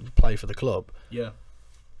 play for the club. Yeah,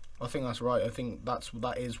 I think that's right. I think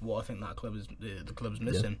that is what I think that club is. The club's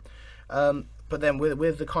missing. Yeah. But then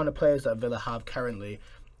with the kind of players that Villa have currently,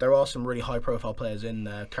 there are some really high-profile players in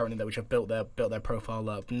there currently that which have built their profile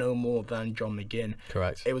up. No more than John McGinn.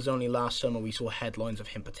 Correct. It was only last summer we saw headlines of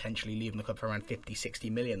him potentially leaving the club for around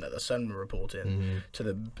 50-60 million that the Sun were reporting. To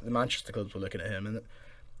the Manchester clubs were looking at him, and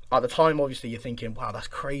at the time, obviously, you're thinking, "Wow, that's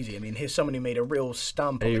crazy." I mean, here's someone who made a real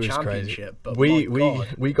stamp on the Championship. But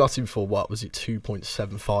we got him for what was it,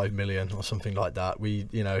 2.75 million or something like that.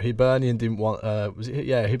 Hibernian didn't want.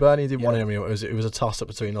 Hibernian didn't want him. It was a toss up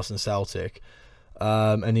between us and Celtic.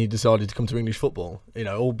 And he decided to come to English football, you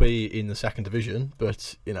know, albeit in the second division,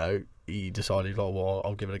 but, you know, he decided, oh, well,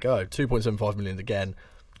 I'll give it a go. 2.75 million again,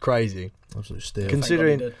 crazy. Absolute steal.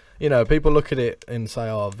 Considering, you know, people look at it and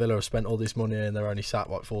say, oh, Villa have spent all this money and they're only sat,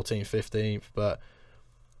 like, 14th, 15th, but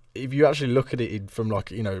if you actually look at it from,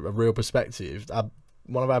 like, you know, a real perspective,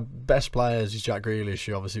 one of our best players is Jack Grealish,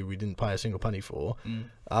 who obviously we didn't pay a single penny for.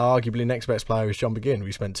 Our arguably next best player is John McGinn,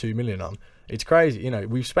 we spent 2 million on. It's crazy, you know,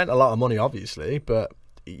 we've spent a lot of money, obviously, but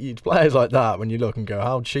it's players like that when you look and go,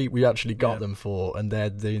 how cheap we actually got them for, and they're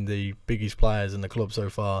the biggest players in the club so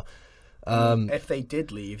far. If they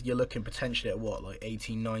did leave, you're looking potentially at what, like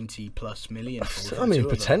 80, 90 plus million? I mean,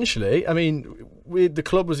 potentially. I mean, the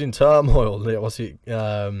club was in turmoil. Was it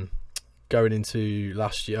going into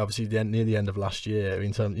last year? Obviously, near the end of last year,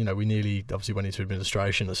 in terms, you know, we nearly obviously went into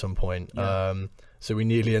administration at some point. So we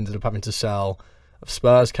nearly ended up having to sell.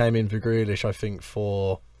 Spurs came in for Grealish, I think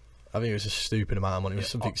it was a stupid amount of money. It was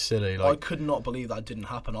something silly. Like, I could not believe that didn't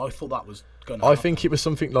happen. I thought that was going to happen. I think it was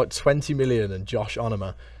something like 20 million and Josh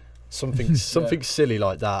Onoma. Something silly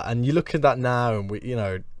like that. And you look at that now, and we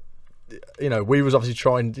was obviously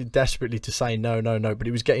trying desperately to say no, but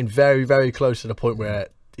it was getting very, very close to the point where,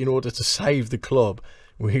 in order to save the club,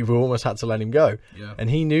 we almost had to let him go. Yeah.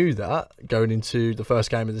 And he knew that going into the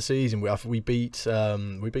first game of the season. We beat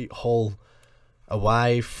Hull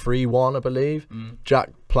away 3-1, I believe. Jack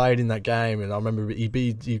played in that game, and I remember he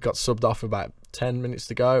got subbed off about 10 minutes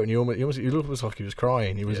to go, and he looked like he was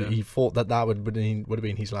crying. He thought that would have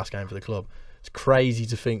been his last game for the club. It's crazy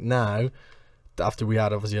to think now, after we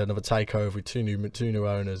had obviously another takeover with two new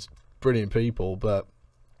owners, brilliant people, but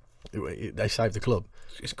they saved the club.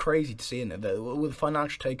 It's crazy to see, isn't it? With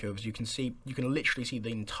financial takeovers, you can literally see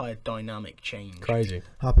the entire dynamic change. Crazy.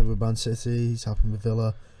 Happened with Man City, it's happened with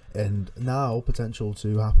Villa, and now potential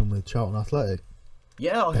to happen with Charlton Athletic.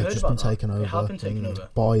 Yeah, I heard about that. They've just been taken over. They have been taken over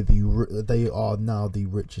by they are now the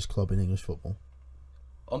richest club in English football.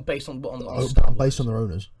 Based on their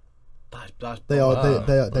owners.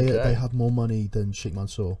 They have more money than Sheikh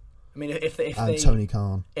Mansour. I mean, if Tony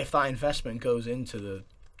Khan. If that investment goes into the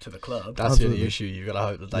club, that's the only issue. You've got to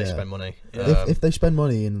hope that they spend money. If they spend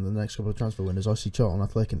money in the next couple of transfer windows, I see Charlton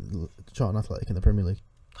Athletic in the Premier League.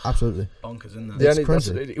 Absolutely bonkers, isn't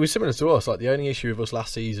it? It was similar to us. Like, the only issue with us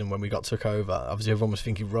last season when we took over, obviously everyone was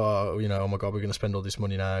thinking, oh my god, we're going to spend all this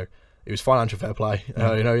money now. It was financial fair play.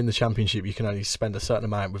 In the Championship, you can only spend a certain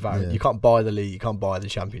amount without. You can't buy the league, you can't buy the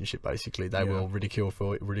Championship. Basically, they will ridicule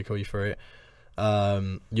you for it.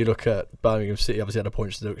 You look at Birmingham City, obviously had a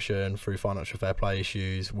points deduction through financial fair play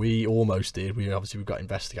issues. We almost did. We got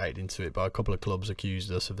investigated into it, but a couple of clubs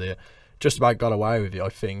accused us of just about got away with it, I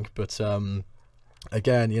think. But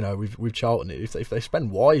again, we've Charlton. If they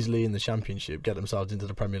spend wisely in the Championship, get themselves into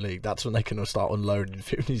the Premier League, that's when they can start unloading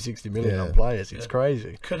 50, 60 million on players. It's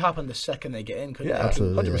crazy. Could happen the second they get in. Couldn't it?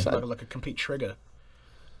 Absolutely. 100%. Like a complete trigger.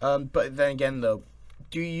 But then again, though,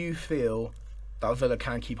 do you feel that Villa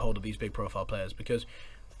can keep hold of these big profile players? Because,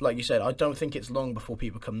 like you said, I don't think it's long before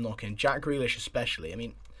people come knocking. Jack Grealish especially. I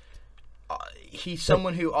mean, he's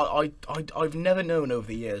someone who I've never known over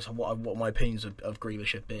the years what my opinions of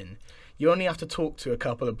Grealish have been. You only have to talk to a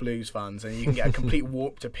couple of Blues fans and you can get a complete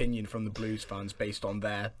warped opinion from the Blues fans based on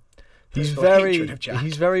their hatred of Jack.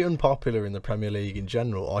 He's very unpopular in the Premier League in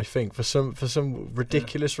general, I think, for some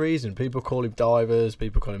ridiculous reason. People call him divers,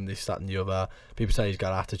 people call him this, that and the other. People say he's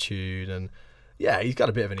got attitude, and he's got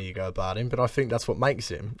a bit of an ego about him, but I think that's what makes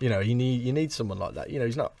him. You need someone like that.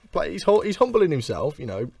 He's humble in himself,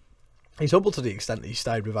 He's humble to the extent that he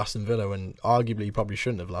stayed with Aston Villa when arguably he probably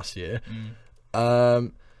shouldn't have last year.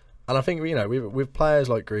 And I think, with players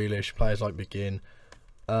like Grealish, players like McGinn,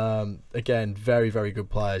 again, very, very good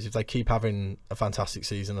players. If they keep having a fantastic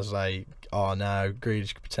season as they are now,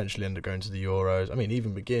 Grealish could potentially end up going to the Euros. I mean,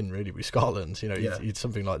 even McGinn, really, with Scotland, it's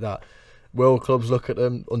something like that. Will clubs look at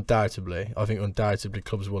them? Undoubtedly. I think undoubtedly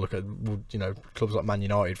clubs will look at, clubs like Man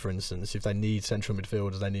United, for instance. If they need central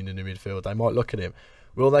midfielders, they need a new midfield, they might look at him.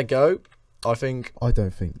 Will they go? I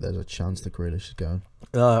don't think there's a chance that Grealish is going.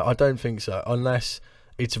 No, I don't think so. Unless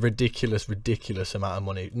it's a ridiculous amount of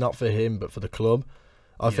money. Not for him, but for the club.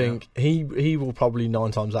 I think he will probably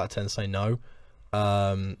 9 times out of 10 say no.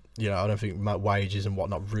 I don't think wages and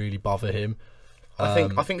whatnot really bother him.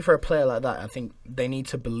 I think for a player like that, I think they need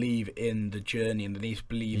to believe in the journey and they need to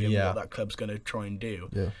believe in what that club's going to try and do.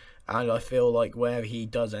 Yeah. And I feel like wherever he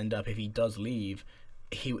does end up, if he does leave,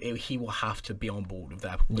 he will have to be on board with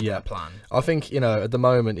their plan. I think at the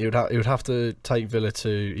moment he would have to take Villa to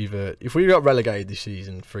either, if we got relegated this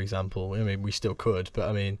season, for example. I mean, we still could, but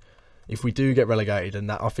I mean, if we do get relegated,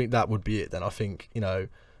 and I think that would be it. Then I think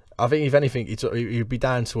if anything, it would be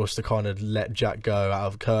down to us to kind of let Jack go out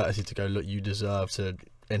of courtesy, to go, look, you deserve to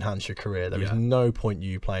enhance your career. There is no point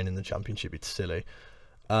you playing in the Championship. It's silly.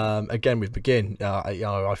 Again, with McGinn,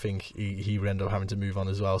 I think he would end up having to move on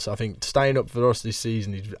as well. So I think staying up for us this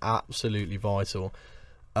season is absolutely vital.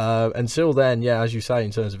 Until then, as you say,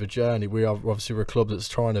 in terms of a journey, we're a club that's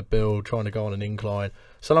trying to build, trying to go on an incline.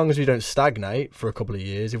 So long as we don't stagnate for a couple of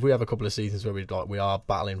years, if we have a couple of seasons where we are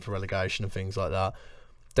battling for relegation and things like that,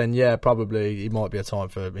 then probably it might be a time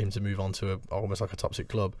for him to move on to almost like a top 6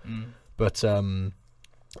 club. But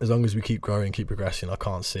as long as we keep growing, keep progressing, I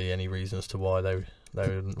can't see any reason as to why they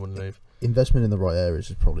wouldn't leave. Investment in the right areas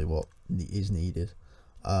is probably what is needed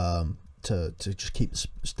to just keep the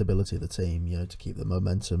stability of the team, to keep the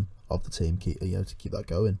momentum of the team, to keep that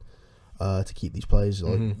going, to keep these players.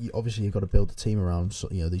 Like, obviously you've got to build the team around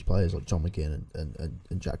these players like John McGinn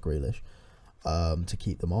and Jack Grealish, to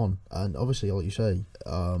keep them on. And obviously, like you say,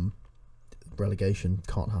 relegation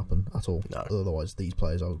can't happen at all. No. Otherwise, these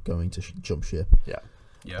players are going to jump ship.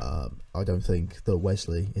 I don't think that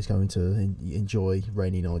Wesley is going to enjoy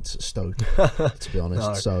rainy nights at Stoke, to be honest.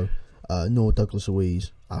 No. So, nor Douglas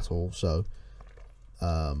Luiz at all. So,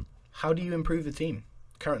 how do you improve the team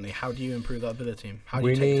currently? How do you improve that Villa team? How do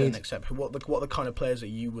you take the next step? What are the kind of players that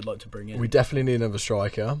you would like to bring in? We definitely need another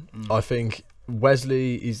striker. I think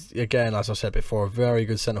Wesley is, again, as I said before, a very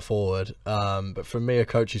good centre forward. But from me, a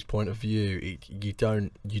coach's point of view, you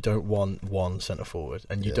don't want one centre forward,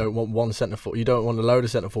 and you don't want one centre forward. You don't want a load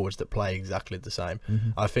of centre forwards that play exactly the same.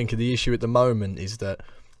 I think the issue at the moment is that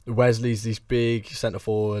Wesley's this big centre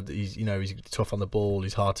forward. He's tough on the ball.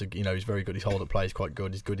 He's hard to he's very good. His hold up play is quite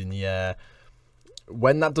good. He's good in the air.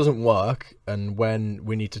 When that doesn't work, and when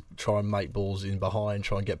we need to try and make balls in behind,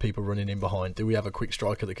 try and get people running in behind, do we have a quick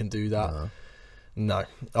striker that can do that? No.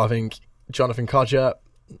 I think Jonathan Kodjia,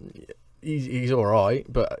 he's all right,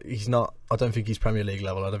 but he's not. I don't think he's Premier League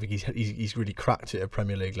level. I don't think he's really cracked it at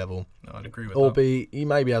Premier League level. No, I'd agree with Albeit he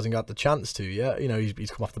maybe hasn't got the chance to yet.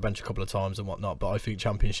 He's come off the bench a couple of times and whatnot, but I think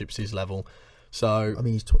Championship's his level. So I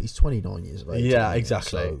mean, he's 29 years of age. Yeah,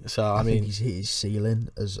 exactly. So I mean, think he's hit his ceiling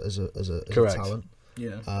as a talent.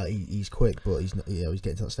 Yeah, he's quick, but he's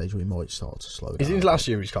getting to that stage where he might start to slow down. He's in his last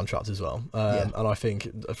year of his contract as well, and I think,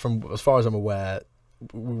 from as far as I'm aware,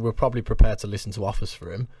 we're probably prepared to listen to offers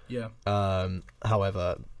for him. Yeah.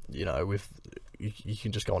 However, with you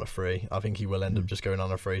can just go on a free. I think he will end up just going on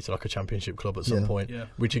a free to like a Championship club at some point,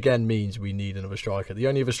 which again means we need another striker. The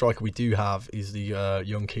only other striker we do have is the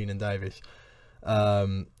young Keenan Davis.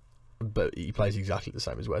 But he plays exactly the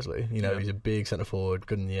same as Wesley. He's a big centre forward,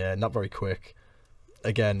 good in the air, not very quick.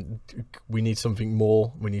 Again, we need something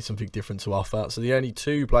more. We need something different to offer. So the only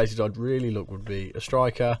two places I'd really look would be a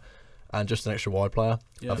striker and just an extra wide player.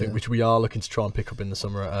 I think which we are looking to try and pick up in the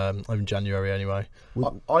summer, in January anyway.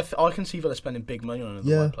 I can see Villa spending big money on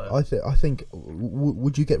another wide player. I think.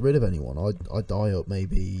 Would you get rid of anyone? I'd die up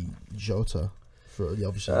maybe Jota.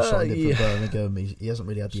 Obviously, signed him for Birmingham. He hasn't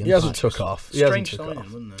really had the impact. He hasn't took off. Strange signing,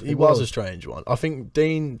 wasn't it? He was a strange one. I think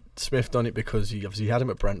Dean Smith done it because he obviously had him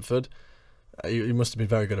at Brentford. He must have been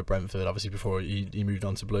very good at Brentford, obviously, before he moved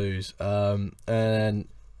on to Blues. And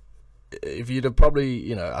if you'd have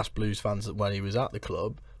probably, asked Blues fans when he was at the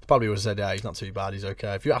club, they probably would have said, yeah, he's not too bad, he's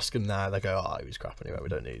okay. If you ask him now, they go, oh, he was crap anyway, we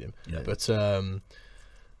don't need him. Yeah. But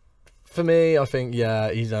for me, I think,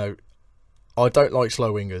 I don't like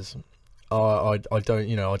slow wingers. I don't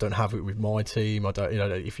I don't have it with my team. I don't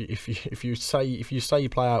if you say you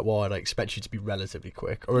play out wide, I expect you to be relatively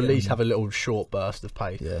quick, or at least have a little short burst of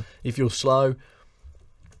pace. Yeah. If you're slow,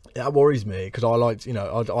 that worries me, because I like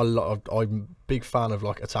I'm a big fan of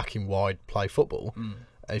like attacking wide play football.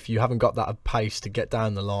 If you haven't got that pace to get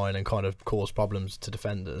down the line and kind of cause problems to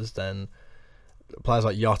defenders, then players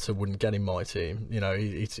like Jota wouldn't get in my team.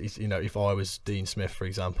 It's if I was Dean Smith, for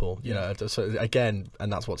example, so again,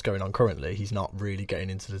 and that's what's going on currently. He's not really getting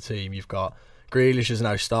into the team. You've got Grealish has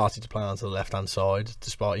now started to play onto the left hand side,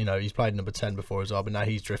 despite he's played number 10 before as well, but now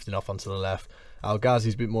he's drifting off onto the left. Al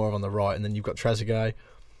Ghazi's a bit more on the right, and then you've got Trezeguet.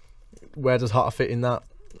 Where does Jota fit in that?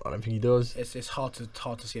 I don't think he does. It's hard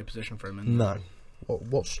to see a position for him. No.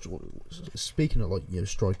 Speaking of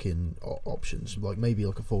striking options, like maybe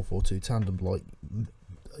like a 4-4-2 tandem, like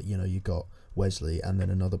you got Wesley and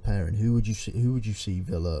then another pairing. Who would you see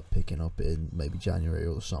Villa picking up in maybe January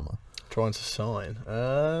or the summer? Trying to sign.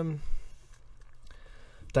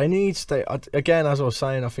 They need again, as I was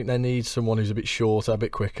saying, I think they need someone who's a bit shorter, a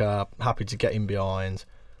bit quicker, happy to get in behind.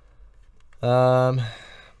 I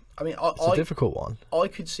mean, it's a difficult one. I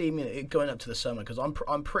could see it going up to the summer, because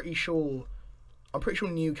I'm pretty sure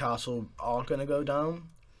Newcastle are going to go down.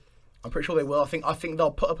 I'm pretty sure they will. I think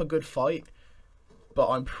they'll put up a good fight, but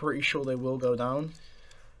I'm pretty sure they will go down.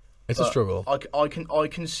 It's a struggle. I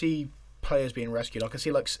can see players being rescued. I can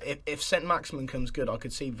see, like, if St. Maximin comes good, I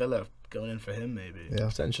could see Villa going in for him maybe. Yeah,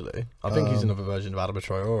 potentially. I think he's another version of Adama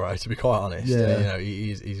Traore, to be quite honest. Yeah.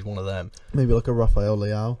 He's one of them. Maybe like a Rafael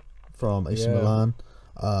Leao from AC Milan.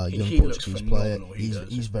 Young Portuguese player.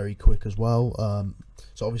 He's very quick as well.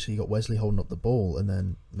 So obviously you got Wesley holding up the ball, and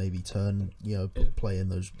then maybe turn playing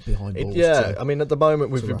those behind balls. I mean, at the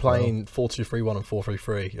moment we've been playing 4-2-3-1 and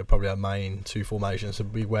 4-3-3. Are probably our main two formations. So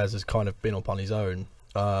Wes has kind of been up on his own.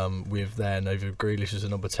 With then either Grealish as a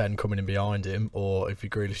number 10 coming in behind him, or if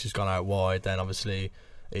Grealish has gone out wide, then obviously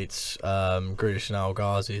it's Grealish and Al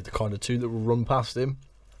Ghazi, the kind of two that will run past him.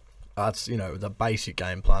 That's the basic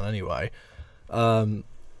game plan anyway.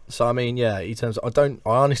 So I mean, in terms of, I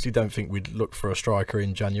honestly don't think we'd look for a striker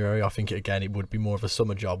in January. I think it would be more of a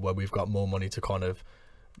summer job where we've got more money to kind of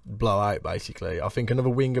blow out. Basically, I think another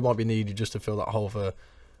winger might be needed just to fill that hole for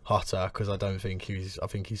Jota, because I think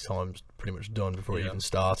his time's pretty much done before he even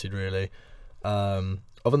started really. Other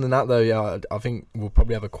than that though, I think we'll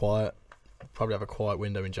probably have a quiet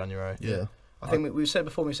window in January. Yeah. I think we've said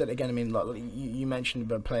before, we said it again. I mean, like you mentioned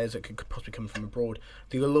about players that could possibly come from abroad.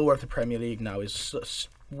 The allure of the Premier League now is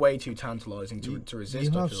way too tantalising to resist.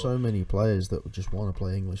 You have so many players that just want to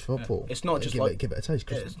play English football. It's not just give it a taste.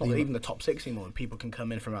 It's not even the top 6 anymore. People can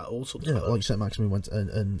come in from all sorts. Yeah, of like St Maximin went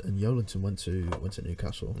and Yolenton went to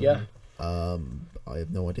Newcastle. Yeah. I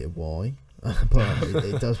have no idea why, but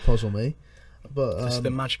it does puzzle me. But it's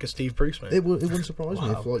the magic of Steve Bruce, mate. It wouldn't surprise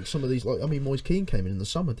me if like some of these, like I mean, Moise Keane came in the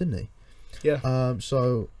summer, didn't he? Yeah.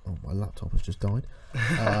 So my laptop has just died.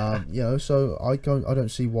 You know, so I don't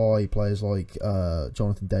see why players like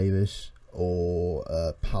Jonathan Davis or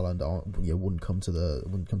Palland wouldn't come to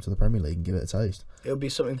the Premier League and give it a taste. It would be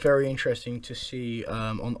something very interesting to see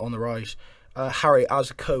on the rise. Harry,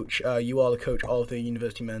 as a coach, you are the coach of the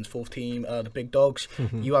University men's 4th team, the Big Dogs.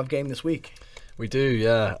 You have a game this week. We do,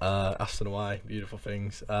 yeah. Aston away, beautiful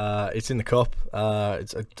things. It's in the cup.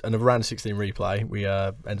 It's an round 16 replay. We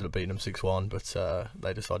ended up beating them 6-1, but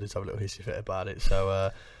they decided to have a little hissy fit about it.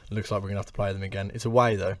 So looks like we're gonna have to play them again. It's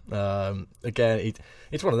away though. Again,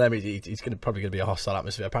 it's one of them. It's probably gonna be a hostile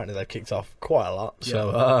atmosphere. Apparently they've kicked off quite a lot. Yeah.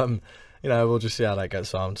 So you know, we'll just see how that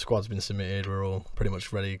gets on. Squad's been submitted. We're all pretty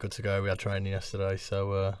much ready, good to go. We had training yesterday,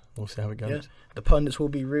 so we'll see how it goes. Yeah. The pundits will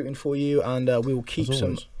be rooting for you, and we will keep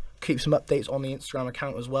some updates on the Instagram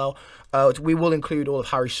account as well. We will include all of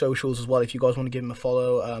Harry's socials as well if you guys want to give him a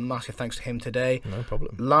follow. Massive thanks to him today. No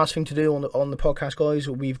problem. Last thing to do on the podcast, guys,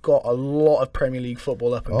 we've got a lot of Premier League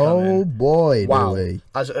football up and coming. Oh boy, wow! Do we.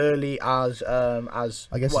 As early as I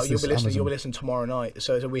guess you'll be listening tomorrow night.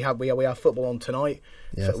 So we have football on tonight.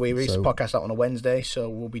 Yeah, so we release the podcast out on a Wednesday, so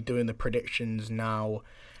we'll be doing the predictions now.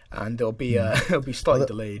 And it'll be slightly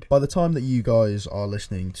delayed. By the time that you guys are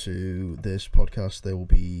listening to this podcast, there will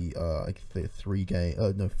be 4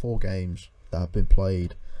 games that have been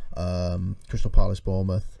played. Crystal Palace,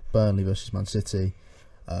 Bournemouth, Burnley versus Man City.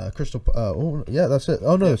 That's it. Oh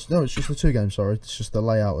no, it's just the 2 games. Sorry, it's just the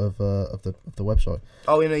layout of the website.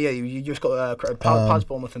 Oh, you just got Palace,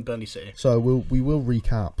 Bournemouth, and Burnley City. So we will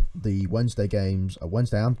recap the Wednesday games,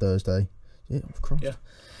 Wednesday and Thursday. Yeah, of course. Yeah.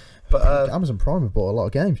 But Amazon Prime have bought a lot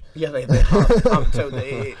of games. Yeah, they have.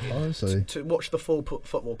 Honestly, to watch the full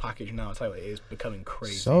football package now, I tell you, it is becoming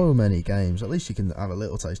crazy. So many games. At least you can have a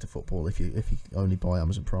little taste of football if you only buy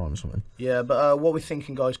Amazon Prime or something. Yeah, but what we're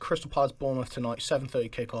thinking, guys, Crystal Palace Bournemouth tonight, 7:30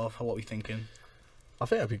 kickoff. What are we thinking? I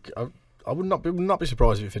think I would not be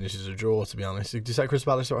surprised if it finishes a draw, to be honest. Did you say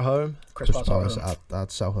Crystal Palace are at home? Crystal Palace at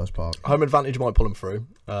Selhurst Park. Home advantage might pull them through.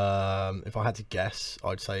 If I had to guess,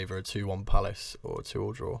 I'd say either a 2-1 Palace or a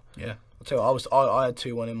 2-2 draw. Yeah, I'll tell you, I had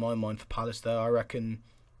 2-1 in my mind for Palace there. I reckon,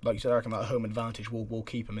 like you said, that home advantage will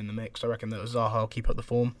keep them in the mix. I reckon that Zaha will keep up the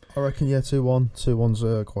form. I reckon 2-1.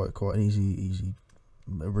 2-1's quite an easy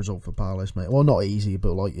result for Palace, mate. Well, not easy,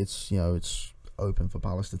 but like it's open for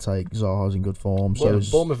Palace to take. Zaha's in good form. So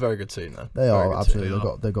Bournemouth, very good team though. They are absolutely.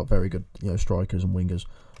 They've got very good strikers and wingers.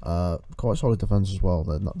 Quite solid defence as well.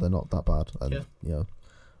 They're not that bad. And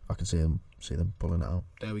I can see them pulling it out.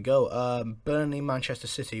 There we go. Burnley, Manchester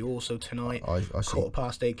City also tonight. I see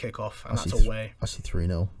 8:15 kickoff, and that's away. I see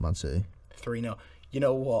 3-0 Man City. 3-0. You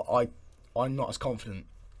know what? I'm not as confident.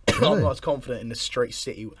 Really? I'm not as confident in the straight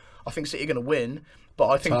City. I think City are going to win. But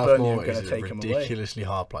I think Burnley are going to take them away. Ridiculously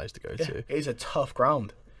hard place to go to. It is a tough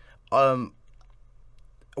ground. 1-0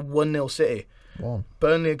 City.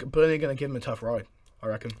 Burnley are going to give them a tough ride, I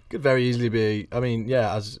reckon. Could very easily be. I mean,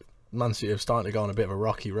 yeah, as Man City are starting to go on a bit of a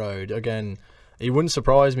rocky road. Again, it wouldn't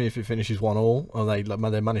surprise me if it finishes 1-1 or they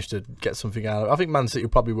manage to get something out of it. I think Man City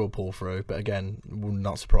probably will pull through, but again, it would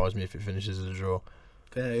not surprise me if it finishes as a draw.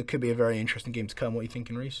 It could be a very interesting game to come. What are you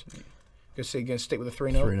thinking, Reece? Going to stick with a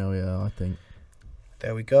 3-0? 3-0, yeah, I think.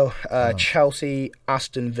 There we go. Chelsea,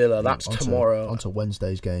 Aston Villa. That's tomorrow. Onto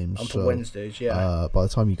Wednesday's games. Wednesdays, yeah. By the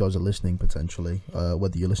time you guys are listening, potentially,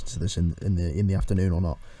 whether you listen to this in the afternoon or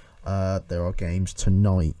not, there are games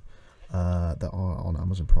tonight that are on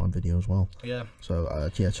Amazon Prime Video as well. Yeah. So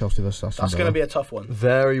Chelsea versus Aston Villa. That's going to be a tough one.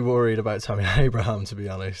 Very worried about Tammy Abraham, to be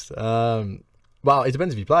honest. Well, it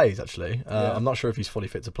depends if he plays, actually. I'm not sure if he's fully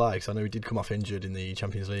fit to play, because I know he did come off injured in the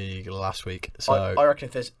Champions League last week. So I reckon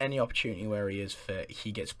if there's any opportunity where he is fit,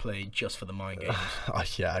 he gets played just for the mind games.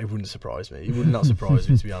 Yeah, it wouldn't surprise me. It would not surprise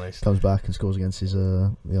me, to be honest. Comes back and scores against his,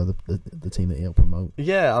 the team that he'll promote.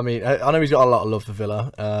 Yeah, I mean, I know he's got a lot of love for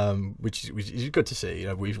Villa, which is good to see. You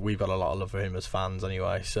know, we've got a lot of love for him as fans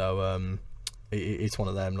anyway. So it's one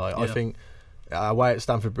of them. Like I think. Away at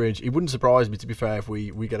Stamford Bridge, it wouldn't surprise me, to be fair, if we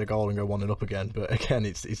get a goal and go 1-0 up again. But again,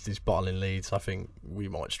 it's this bottling Leeds. I think we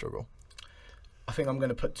might struggle. I think I'm going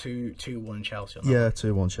to put 2-1 Chelsea on that. Yeah,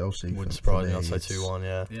 2-1 Chelsea. Wouldn't surprise me. I'd say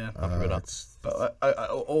 2-1. Yeah. Happy with that. But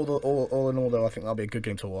all in all, though, I think that'll be a good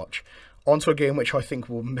game to watch. On to a game which I think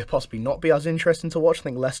will possibly not be as interesting to watch. I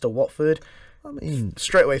think Leicester-Watford. I mean,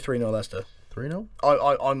 straight away 3-0 Leicester.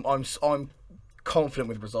 3-0. I'm confident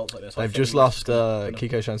with results like this. They've just lost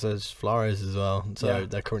Kiko Sanchez Flores as well, so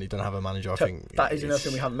they currently don't have a manager. I think that is another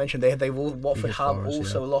thing we haven't mentioned. Watford have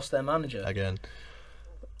also lost their manager again.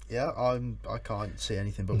 Yeah, I can't see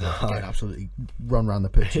anything but Watford absolutely run around the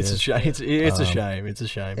pitch. It's a shame. It's a shame. It's a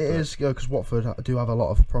shame. It is because Watford do have a lot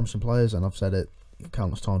of promising players, and I've said it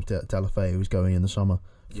countless times. Deulofeu, who's going in the summer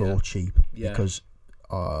for cheap because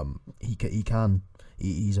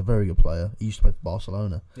he's a very good player. He used to play for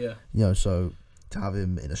Barcelona. Yeah, so to have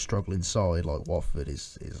him in a struggling side like Watford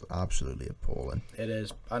is absolutely appalling. It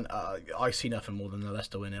is, and I see nothing more than the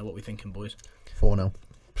Leicester win here. What we thinking, boys? 4-0.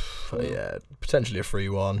 Yeah, potentially a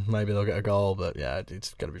 3-1. Maybe they'll get a goal, but yeah,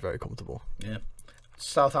 it's going to be very comfortable. Yeah.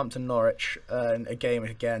 Southampton Norwich, a game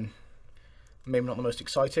again, maybe not the most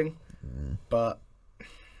exciting, but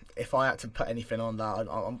if I had to put anything on that,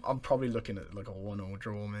 I'm probably looking at like a 1-1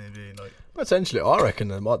 draw, maybe. Like potentially, I reckon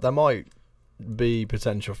there might be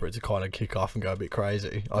potential for it to kind of kick off and go a bit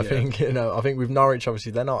crazy. I think with Norwich,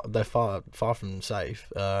 obviously they're far from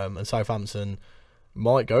safe, and Southampton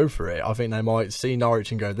might go for it. I think they might see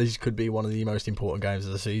Norwich and go, this could be one of the most important games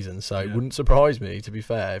of the season. So it wouldn't surprise me, to be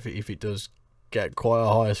fair, if it does get quite a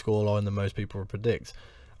higher scoreline than most people would predict.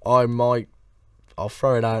 I'll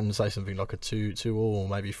throw it out and say something like a 2-2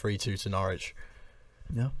 maybe 3-2 to Norwich.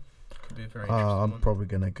 Yeah. Could be a very interesting I'm one. probably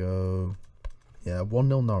going to go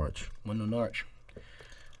 1-0 Norwich. 1-0 Norwich.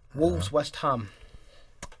 Wolves West Ham.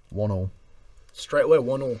 1-0. Straight away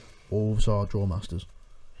 1-0. Wolves are draw masters.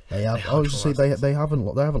 They haven't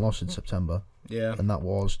lost in September. Yeah. And that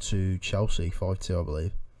was to Chelsea 5-2, I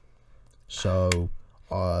believe. So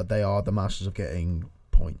they are the masters of getting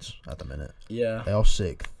points at the minute. Yeah. They are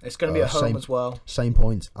sixth. It's going to be at home as well. Same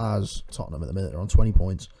points as Tottenham at the minute. They're on 20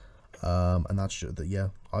 points. And that's just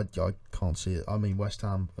I can't see it. I mean, West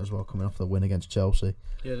Ham as well, coming off the win against Chelsea.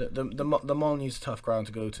 Yeah, the Molyneux's a tough ground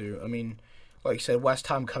to go to. I mean, like you said, West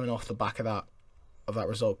Ham coming off the back of that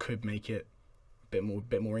result could make it a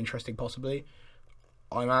bit more interesting possibly.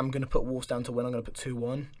 I am going to put Wolves down to win. I'm going to put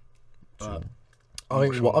 2-1. But I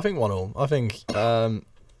think 1-0. I think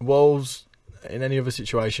Wolves in any other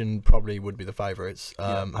situation probably would be the favourites.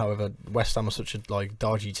 However, West Ham are such a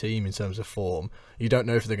dodgy team in terms of form. You don't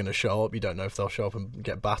know if they're going to show up. You don't know if they'll show up and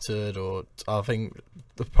get battered. Or I think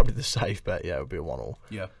probably the safe bet. Yeah, it would be a 1-0.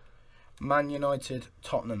 Yeah. Man United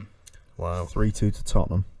Tottenham. Wow. 3-2 to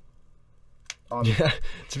Tottenham. Yeah.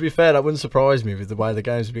 To be fair, that wouldn't surprise me with the way the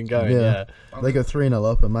games have been going. Yeah. They go 3-0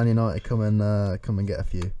 up, and Man United come and get a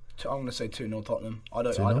few. I'm going to say 2-0 Tottenham.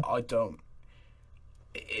 I don't.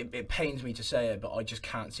 It pains me to say it, but I just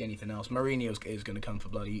can't see anything else. Mourinho is going to come for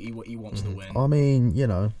blood. He wants to win. I mean,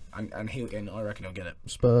 and I reckon he'll get it.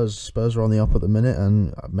 Spurs are on the up at the minute,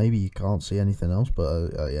 and maybe you can't see anything else,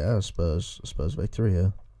 but Spurs victory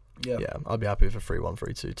here. Yeah, I'd be happy with a 3-1,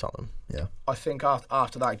 3-2 Tottenham. Yeah, I think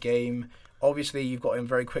after that game, obviously you've got in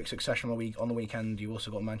very quick succession on the weekend. You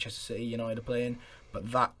also got Manchester City United playing,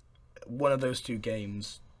 but that one of those two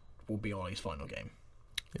games will be Ollie's final game.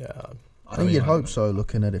 Yeah. I think you'd hope so,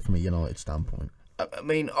 looking at it from a United standpoint. I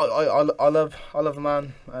mean, I love the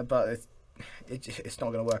man, but it's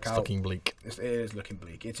not going to work out. It's looking bleak. It is looking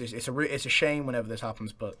bleak. It's a shame whenever this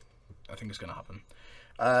happens, but I think it's going to happen.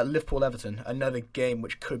 Liverpool Everton, another game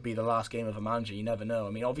which could be the last game of a manager. You never know. I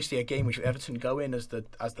mean, obviously a game which Everton go in as the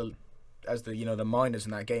the minors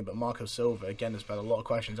in that game, but Marco Silva again has had a lot of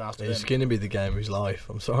questions asked of him. It's going to be the game of his life.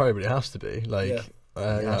 I'm sorry, but it has to be.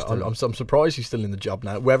 I'm surprised he's still in the job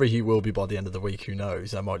now. Whether he will be by the end of the week, who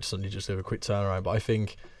knows? That might suddenly just have a quick turnaround. But I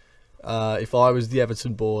think if I was the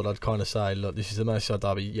Everton board, I'd kind of say, look, this is a Merseyside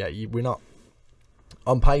derby. Yeah, we're not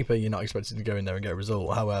on paper. You're not expected to go in there and get a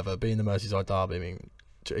result. However, being the Merseyside derby, I mean,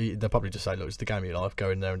 they'll probably just say, look, it's the game of your life.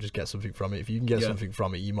 Go in there and just get something from it. If you can get something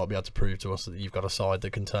from it, you might be able to prove to us that you've got a side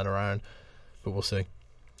that can turn around. But we'll see.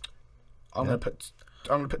 I'm gonna put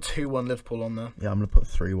 2-1 Liverpool on there. Yeah, I'm gonna put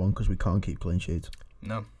 3-1 because we can't keep clean sheets.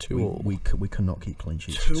 No, 2-2. We cannot keep clean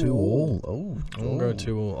sheets. 2-2. Oh, I'm going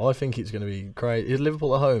 2-2. I think it's going to be great. Is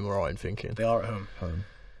Liverpool at home? Right, I'm thinking they are at home.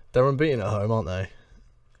 They're unbeaten at home, aren't they?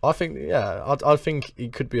 I think, I think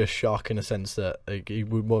it could be a shock in a sense that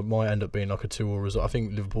might end up being like a 2-2 result. I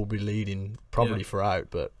think Liverpool will be leading probably throughout,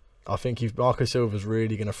 but I think if Marco Silva's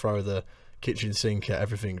really going to throw the kitchen sink at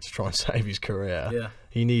everything to try and save his career,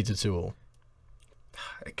 he needs a 2-2.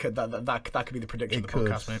 It could that could be the prediction of the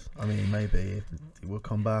podcast, mate. I mean, maybe we'll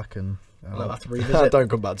come back and we'll have to revisit. Don't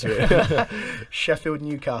come back to it. Sheffield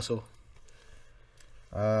Newcastle.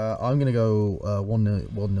 I'm gonna go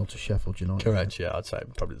 1-0 to Sheffield United. Correct. Yeah, I'd say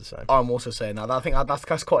probably the same. I'm also saying that. I think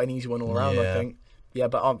that's quite an easy one all round. I think Yeah,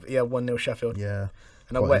 but yeah, 1-0 Sheffield. Yeah.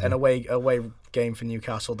 An away game for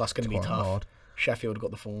Newcastle. That's going to be Quite tough. hard. Sheffield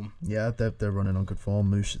got the form. Yeah, they're running on good form.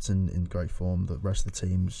 Moose's in great form. The rest of the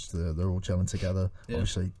teams, they're all gelling together. Yeah.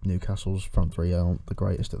 Obviously, Newcastle's front three aren't the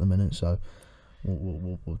greatest at the minute, so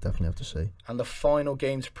we'll definitely have to see. And the final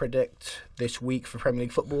game to predict this week for Premier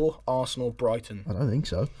League football: Arsenal-Brighton. I don't think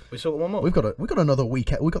so. We saw one more. We've got another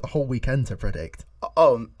weekend. We've got the whole weekend to predict.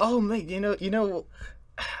 Oh, mate. You know.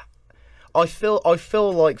 I feel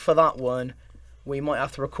like for that one, we might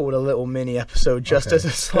have to record a little mini episode just as a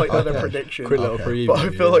slight other prediction. Quick little preview. But I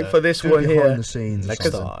feel like for this one behind here, the scenes,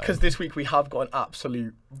 because this week we have got an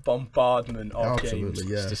absolute bombardment of games. Absolutely,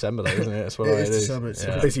 yeah. It's December, though, isn't it? That's what It it is is. December. It's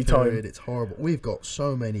Yeah. a Busy time. period. It's horrible. We've got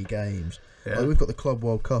so many games. Yeah. Like, we've got the Club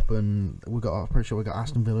World Cup, and I'm pretty sure we got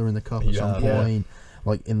Aston Villa in the cup at some Yeah. point.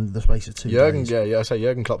 Like in the space of 2 Jurgen, days. I say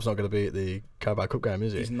Jurgen Klopp's not going to be at the Carabao Cup game,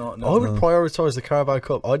 is he? He's not. I would No. prioritise the Carabao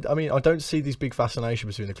Cup. I mean, I don't see this big fascination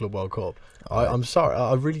between the Club World Cup. I'm sorry,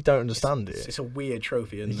 I really don't understand it. It's a weird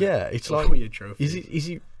trophy, isn't it? Yeah, it's a like weird trophy. Is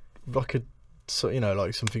it like a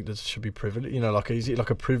like something that should be privileged? Is it like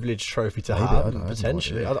a privileged trophy to Maybe, have? I don't know,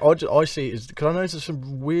 Potentially, I have I see it as because I know there's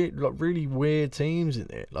some weird, like really weird teams in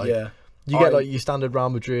it. Like Yeah. you get like your standard Real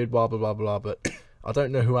Madrid, blah blah blah blah, but. I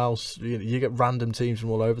don't know who else. You get random teams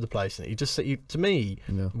from all over the place, and to me,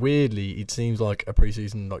 Yeah. weirdly, it seems like a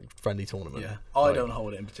pre-season like friendly tournament. Yeah. I don't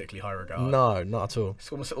hold it in particularly high regard. No, not at all.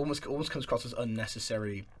 It's almost comes across as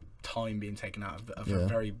unnecessary time being taken out of a Yeah.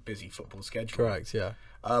 very busy football schedule. Correct. Yeah.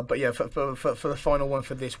 But yeah, for the final one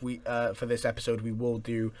for this week, for this episode, we will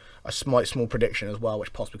do a small prediction as well,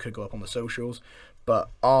 which possibly could go up on the socials.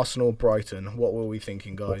 But Arsenal-Brighton, what were we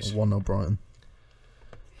thinking, guys? 1-0 Brighton.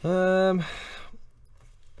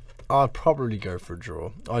 I'd probably go for a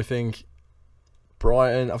draw. I think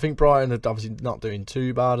Brighton are obviously not doing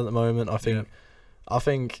too bad at the moment. I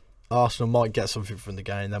think Arsenal might get something from the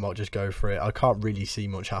game. They might just go for it. I can't really see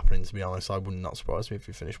much happening, to be honest. I would not surprise me if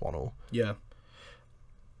we finish 1-1. Yeah.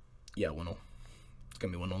 Yeah, 1-0. It's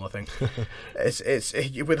gonna be 1-0, I think. it's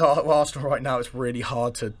with Arsenal right now. It's really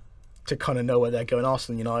hard to kind of know where they're going.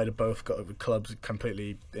 Arsenal and United have both got clubs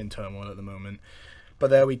completely in turmoil at the moment. But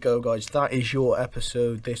there we go, guys. That is your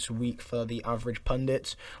episode this week for the Average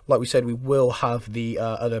Pundits. Like we said, we will have the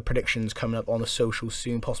other predictions coming up on the socials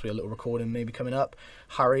soon, possibly a little recording maybe coming up.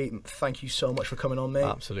 Harry, thank you so much for coming on, mate.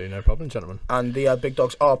 Absolutely no problem, gentlemen. And the Big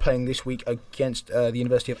Dogs are playing this week against the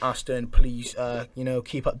University of Aston. Please,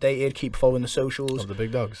 keep updated, keep following the socials. Of the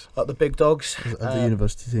Big Dogs. Up the Big Dogs. Have the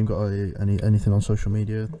university team got anything on social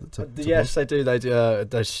media? Yes, they do. They do.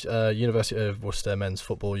 There's University of Worcester men's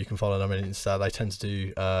football. You can follow them on Insta. They tend to do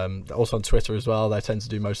also on Twitter as well. They tend to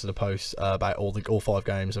do most of the posts about all 5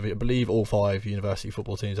 games. I believe all 5 university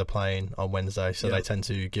football teams are playing on Wednesday, so they tend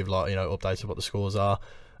to give updates of what the scores are.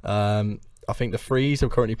 I think the Frees are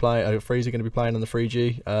currently playing. Frees are going to be playing on the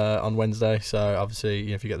 3G on Wednesday. So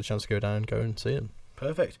obviously, if you get the chance to go down, go and see them.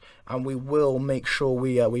 Perfect. And we will make sure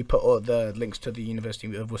we put all the links to the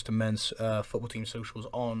University of Worcester men's football team socials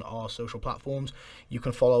on our social platforms. You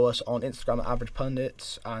can follow us on Instagram at Average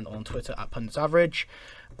Pundits and on Twitter at Pundits Average.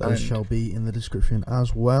 Those shall be in the description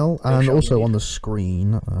as well, and also on the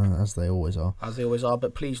screen, as they always are. As they always are.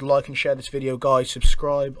 But please like and share this video, guys.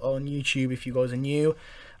 Subscribe on YouTube if you guys are new.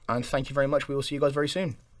 And thank you very much. We will see you guys very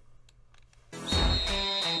soon.